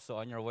envelope. So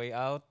on your way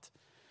out,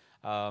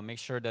 make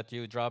sure that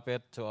you drop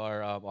it to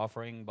our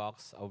offering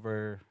box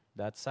over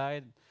that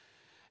side.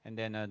 And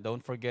then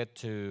don't forget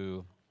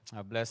to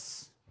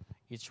bless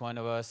each one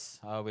of us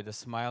with a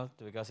smile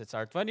because it's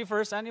our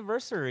 21st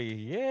anniversary.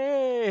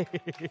 Yay!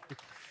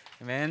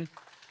 Amen.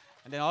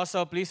 And then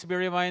also, please be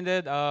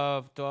reminded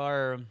to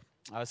our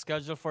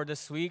schedule for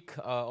this week,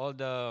 all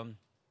the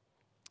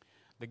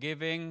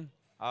giving.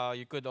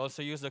 You could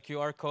also use the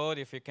QR code.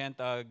 If you can't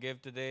give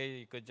today,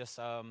 you could just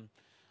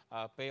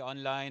pay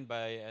online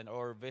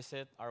or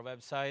visit our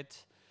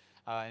website,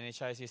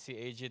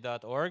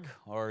 nhiccag.org,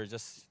 or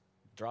just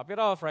drop it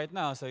off right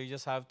now. So you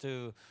just have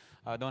to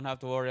don't have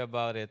to worry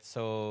about it.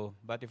 So,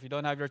 but if you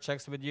don't have your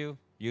checks with you,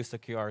 use the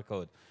QR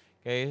code.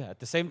 Okay. At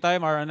the same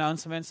time, our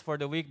announcements for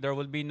the week, there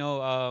will be no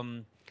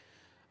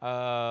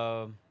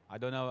there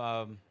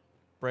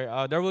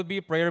will be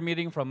prayer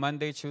meeting from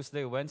Monday,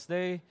 Tuesday,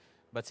 Wednesday.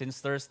 But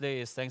since Thursday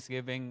is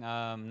Thanksgiving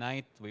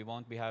night, we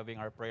won't be having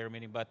our prayer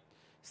meeting. But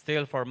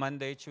still, for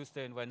Monday,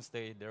 Tuesday, and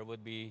Wednesday, there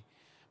would be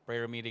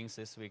prayer meetings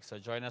this week. So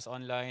join us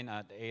online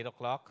at 8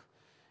 o'clock.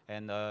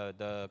 And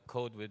the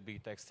code will be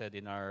texted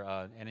in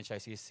our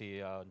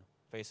NHICC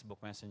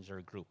Facebook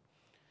Messenger group.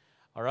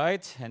 All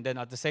right? And then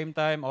at the same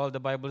time, all the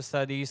Bible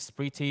studies,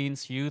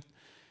 preteens, youth,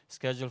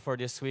 scheduled for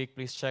this week.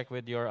 Please check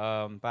with your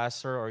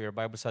pastor or your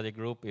Bible study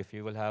group if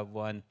you will have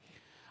one.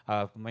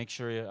 Make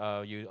sure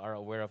you are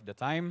aware of the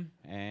time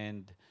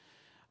and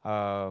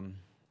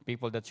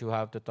people that you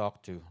have to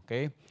talk to.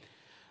 Okay?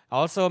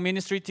 Also,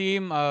 ministry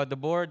team, the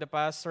board, the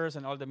pastors,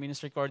 and all the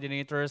ministry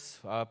coordinators,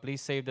 please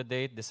save the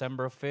date,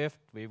 December 5th.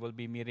 We will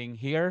be meeting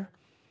here,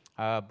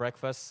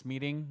 breakfast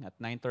meeting at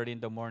 9:30 in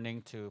the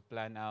morning to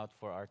plan out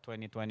for our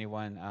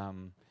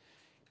 2021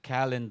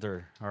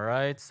 calendar, all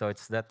right? So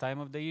it's that time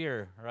of the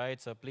year,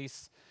 right? So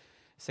please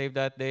save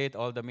that date.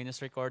 All the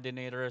ministry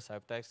coordinators,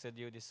 I've texted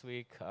you this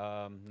week,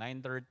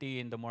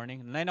 9:30 in the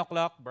morning, 9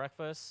 o'clock,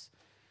 breakfast,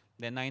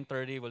 then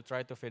 9:30, we'll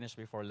try to finish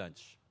before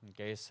lunch,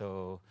 okay?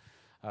 So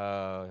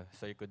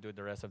you could do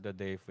the rest of the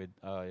day with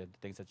the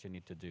things that you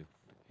need to do.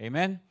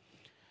 Amen?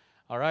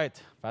 All right.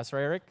 Pastor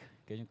Eric,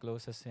 can you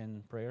close us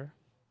in prayer?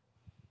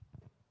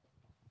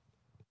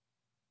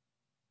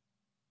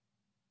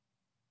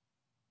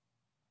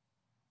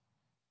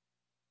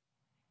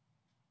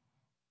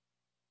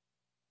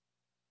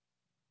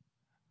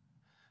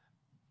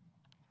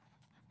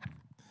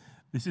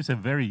 This is a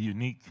very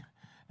unique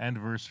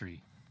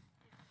anniversary.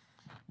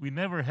 We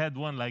never had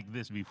one like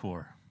this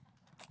before.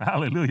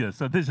 Hallelujah.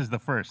 So this is the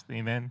first.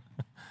 Amen.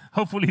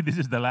 Hopefully this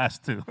is the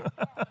last too.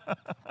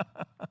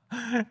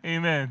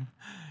 Amen.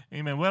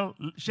 Amen. Well,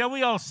 shall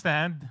we all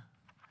stand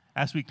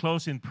as we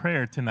close in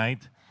prayer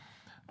tonight?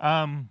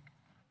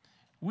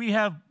 We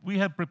have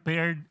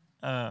prepared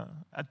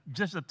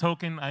just a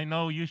token. I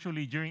know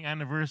usually during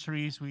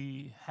anniversaries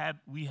we have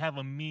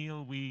a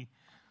meal. We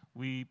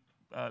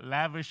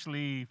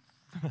lavishly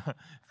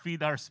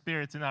feed our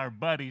spirits and our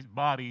bodies.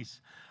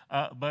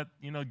 But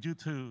you know, due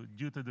to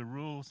the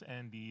rules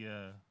and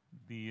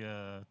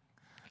the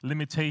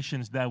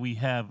limitations that we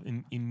have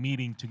in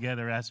meeting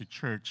together as a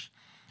church,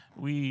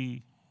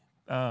 we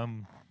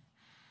thought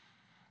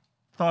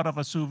of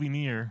a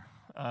souvenir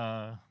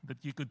that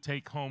you could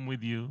take home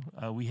with you.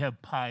 We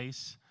have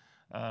pies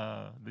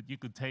that you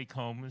could take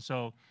home. And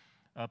so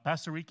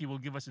Pastor Ricky will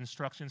give us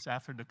instructions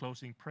after the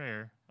closing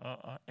prayer.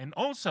 And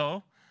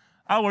also,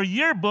 our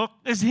yearbook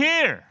is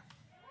here.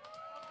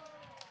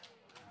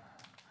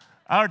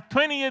 Our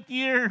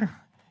 20th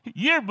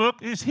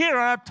yearbook is here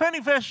on our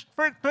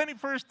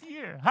 21st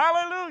year.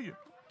 Hallelujah.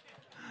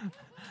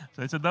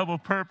 So it's a double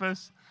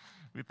purpose.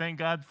 We thank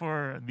God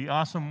for the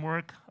awesome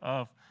work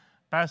of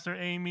Pastor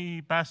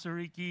Amy, Pastor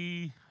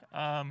Ricky,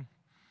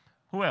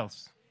 who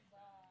else?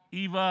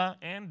 Eva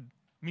and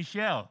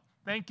Michelle.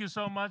 Thank you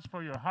so much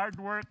for your hard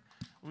work.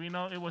 We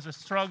know it was a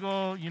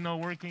struggle,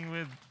 working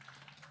with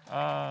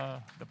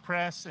the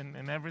press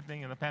and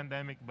everything in the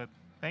pandemic, but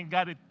thank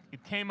God it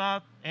came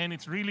out and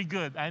it's really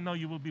good. I know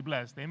you will be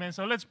blessed. Amen.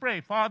 So let's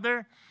pray.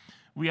 Father,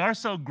 we are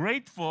so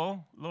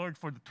grateful, Lord,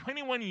 for the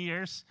 21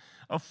 years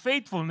of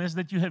faithfulness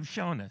that you have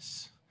shown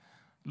us,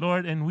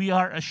 Lord, and we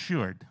are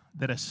assured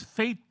that as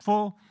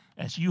faithful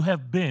as you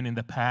have been in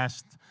the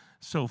past,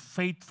 so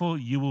faithful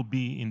you will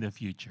be in the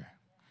future.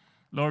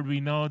 Lord,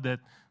 we know that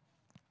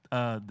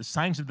the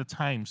signs of the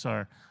times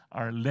are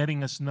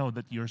letting us know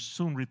that your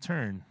soon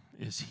return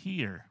is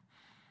here.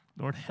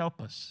 Lord,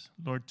 help us,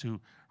 Lord, to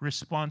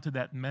respond to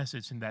that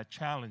message and that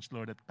challenge,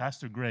 Lord, that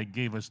Pastor Greg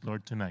gave us,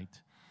 Lord,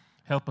 tonight.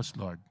 Help us,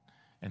 Lord.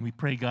 And we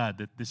pray, God,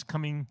 that this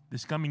coming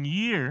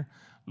year,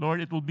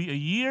 Lord, it will be a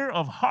year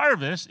of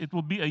harvest. It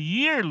will be a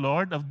year,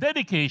 Lord, of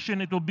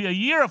dedication. It will be a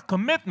year of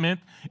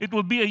commitment. It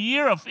will be a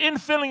year of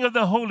infilling of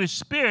the Holy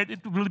Spirit.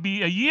 It will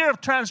be a year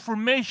of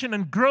transformation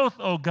and growth,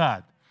 oh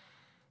God,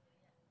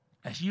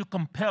 as you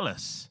compel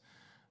us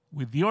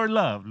with your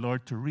love,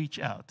 Lord, to reach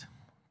out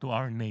to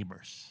our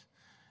neighbors.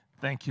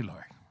 Thank you,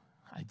 Lord.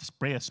 I just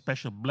pray a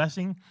special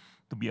blessing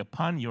to be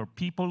upon your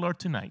people, Lord,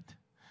 tonight.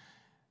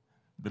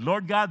 The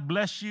Lord God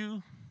bless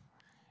you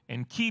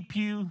and keep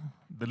you.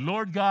 The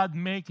Lord God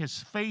make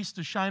his face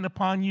to shine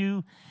upon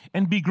you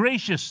and be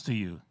gracious to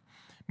you.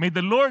 May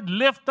the Lord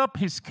lift up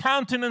his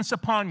countenance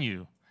upon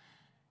you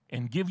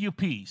and give you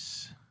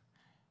peace.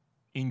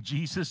 In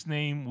Jesus'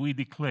 name we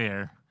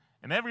declare.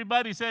 And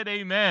everybody said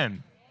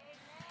amen.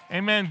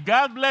 Amen.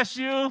 God bless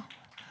you.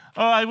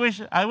 Oh, I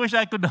wish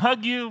I could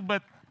hug you,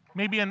 but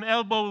maybe an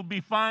elbow will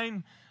be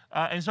fine.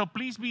 And so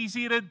please be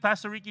seated.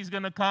 Pastor Ricky is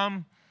going to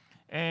come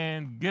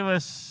and give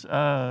us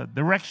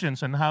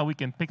directions on how we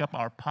can pick up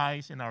our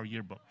pies in our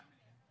yearbook.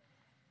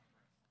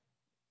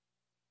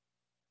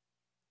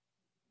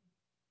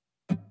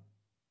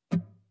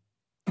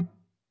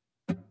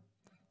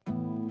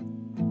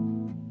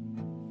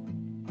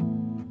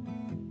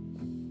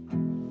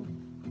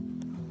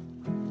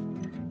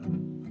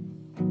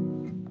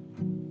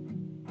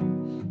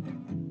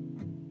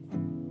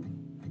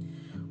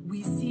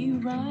 We see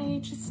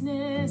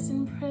righteousness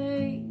and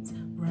praise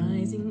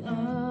rising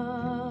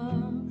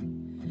up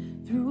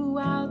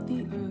throughout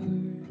the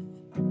earth,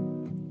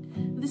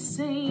 the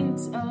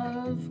saints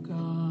of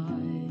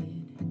God,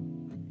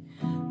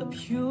 a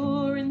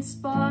pure and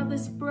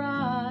spotless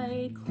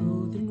bride,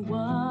 clothed in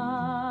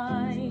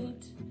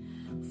white,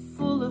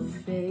 full of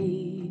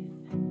faith,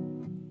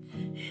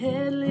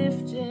 head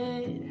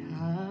lifted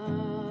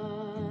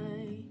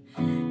high,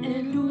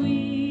 and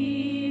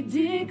we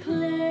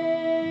declare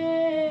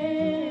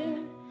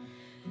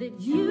that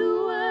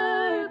you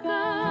are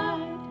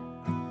God,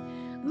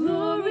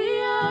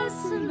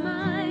 glorious and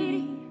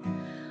mighty,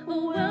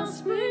 a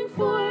wellspring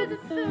for the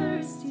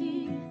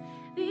thirsty,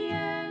 the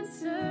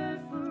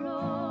answer for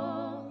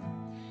all.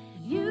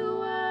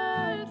 You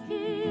are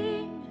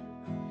King,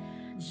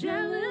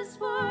 jealous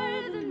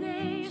for the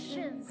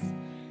nations,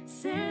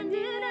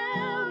 sending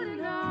out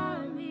an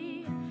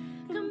army,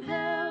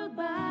 compelled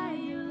by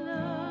your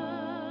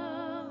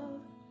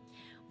love.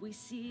 We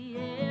see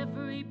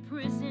every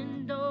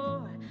prison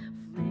door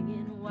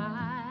flinging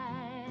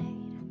wide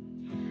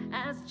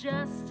as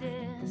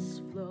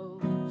justice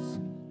flows,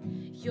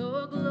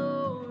 you're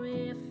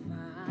glorified.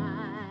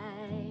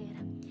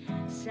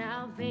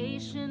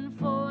 Salvation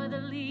for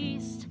the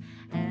least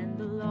and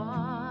the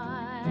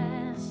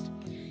lost,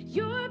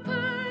 your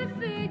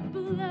perfect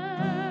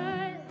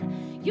blood,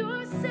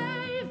 your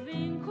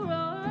saving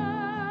cross,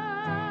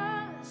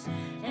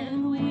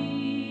 and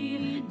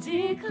we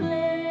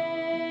declare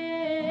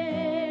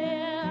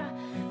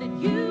that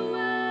you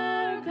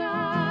are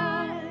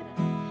God,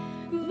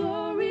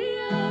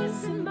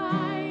 glorious and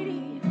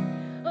mighty,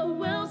 a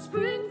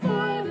wellspring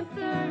for the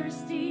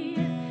thirsty,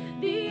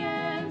 the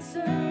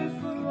answer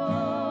for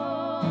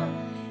all.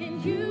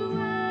 And you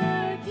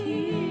are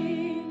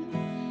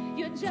King,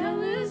 you're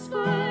jealous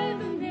for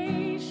the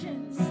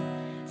nations,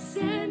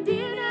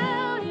 sending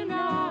out an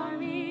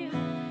army,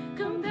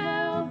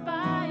 compelled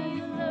by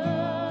your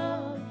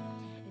love.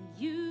 And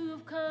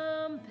you've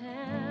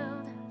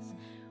compelled us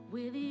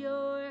with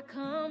your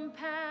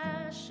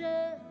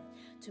compassion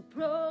to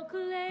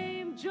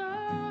proclaim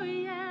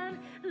joy and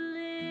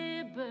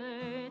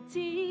liberty.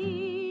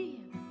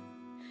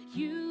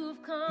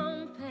 You've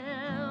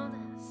compelled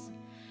us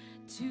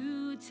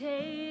to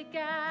take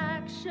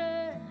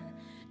action,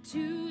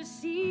 to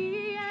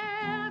see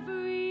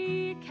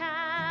every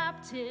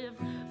captive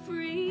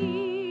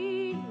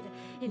freed.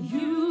 And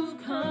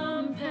you've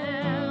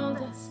compelled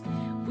us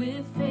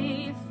with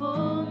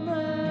faithful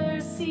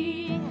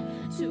mercy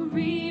to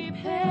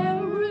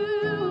repair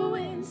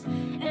ruins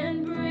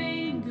and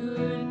bring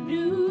good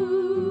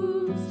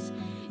news.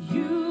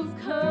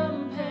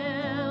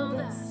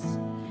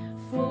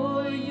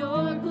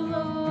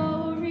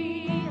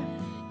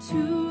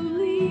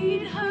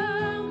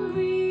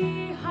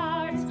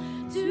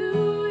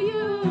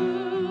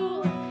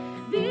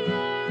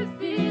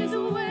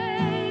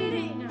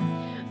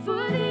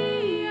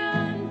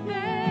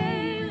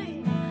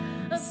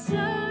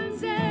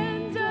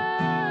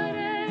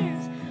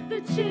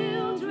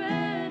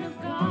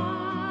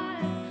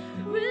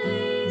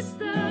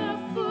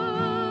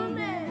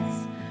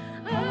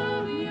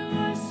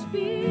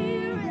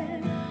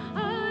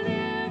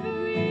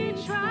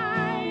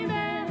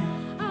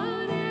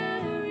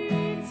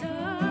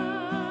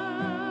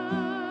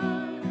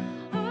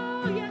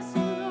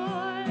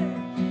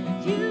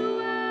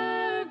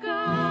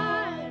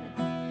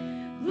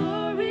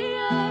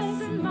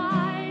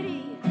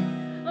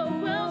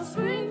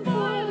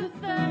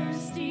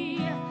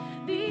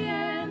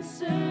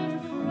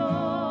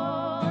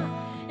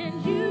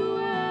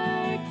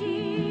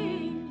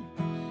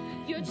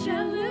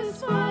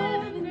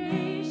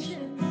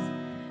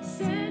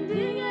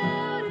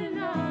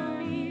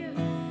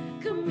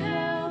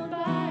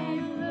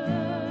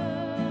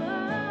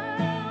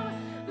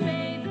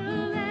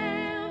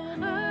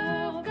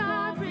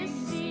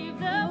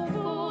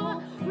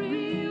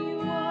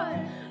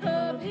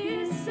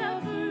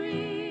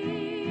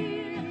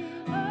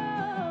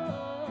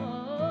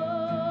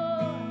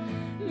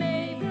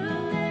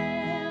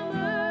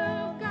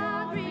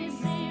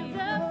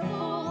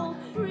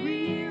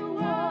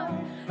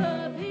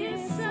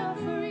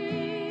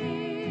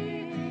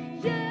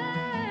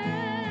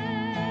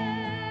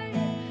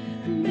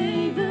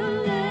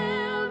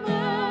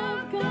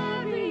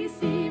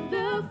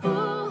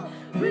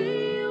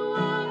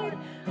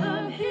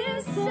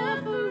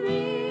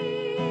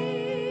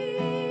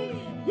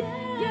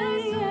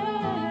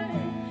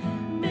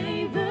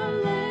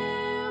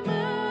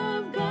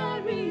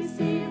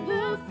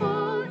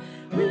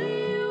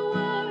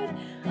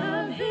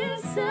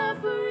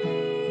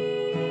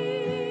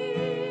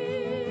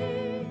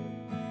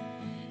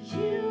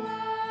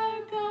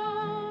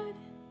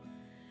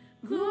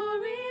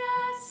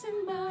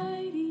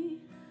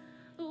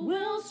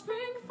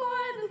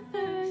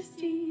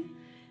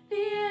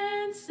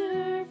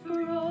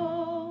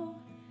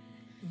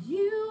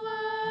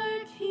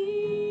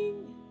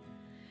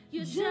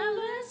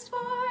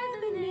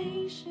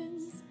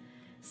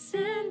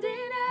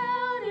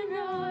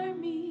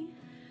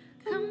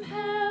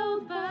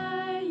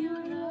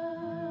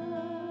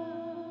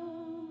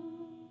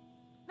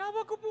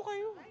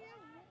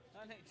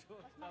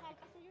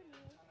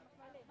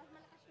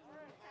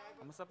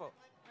 Kamusta po?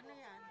 Ano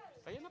yan?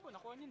 Kaya na po,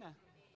 nakuha niyo na.